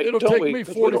up tonight. It'll don't take we? me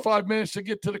 'Cause we don't- 45 minutes to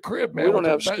get to the crib, man. we don't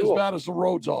have as school. bad as the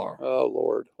roads are. Oh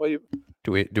Lord. Well,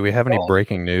 Do we have any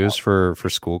breaking news for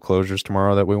school closures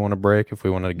tomorrow that we want to break if we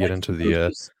want to get into the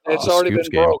it's already been Scoops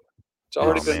game? broke. It's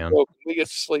already Oh, been man. broken. We get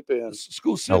to sleep in.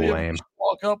 School City, lame.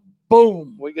 walk up,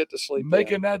 boom, We get to sleep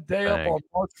making in. that day up Dang. on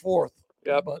March 4th.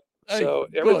 Yep. But hey, So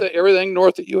good. everything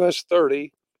north of US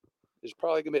 30 is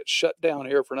probably gonna get shut down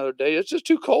here for another day. It's just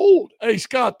too cold. Hey,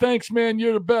 Scott, thanks, man.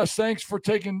 You're the best. Thanks for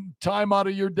taking time out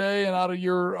of your day and out of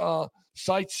your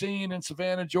sightseeing in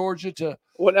Savannah, Georgia.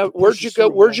 Well, now, to push where'd us you go?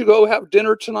 through, Where'd man. you go have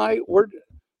dinner tonight? Where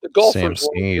the golfers? Sam were-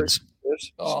 Sneed's.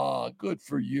 Oh, good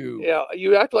for you. Yeah,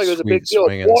 you act like it was a big Sweet deal.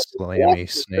 swinging, slammy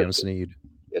Sam Sneed.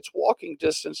 It's walking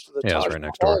distance to the Yeah, it's Taj right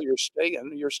next Mahal. door.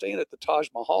 You're staying at the Taj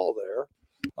Mahal there.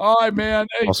 All right, man.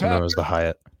 Hey, Also known as the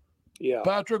Hyatt. Yeah,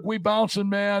 Patrick, we bouncing,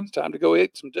 man. it's time to go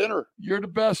eat some dinner. You're the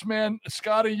best, man.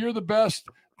 Scotty, you're the best.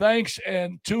 Thanks,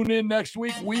 and tune in next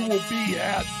week. We will be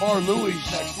at Bar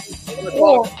Louie's next week.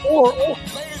 Or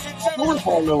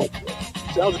Bar Louie.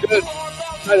 Sounds good.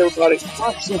 Night, everybody.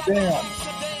 Lots of damn.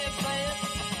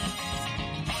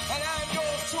 And I'm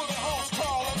yours to the host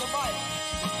call on the mic.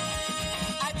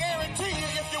 I guarantee you,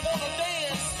 if you want to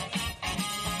dance,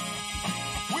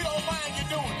 we don't mind you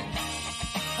doing it.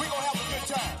 We gonna have a good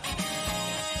time.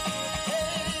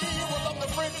 Hey, well, I'm the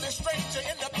friendly stranger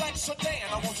in the black sedan.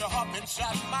 I want you hop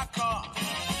inside my car.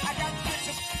 I got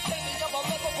pictures painting of a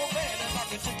lovable man, and I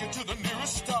can take you to the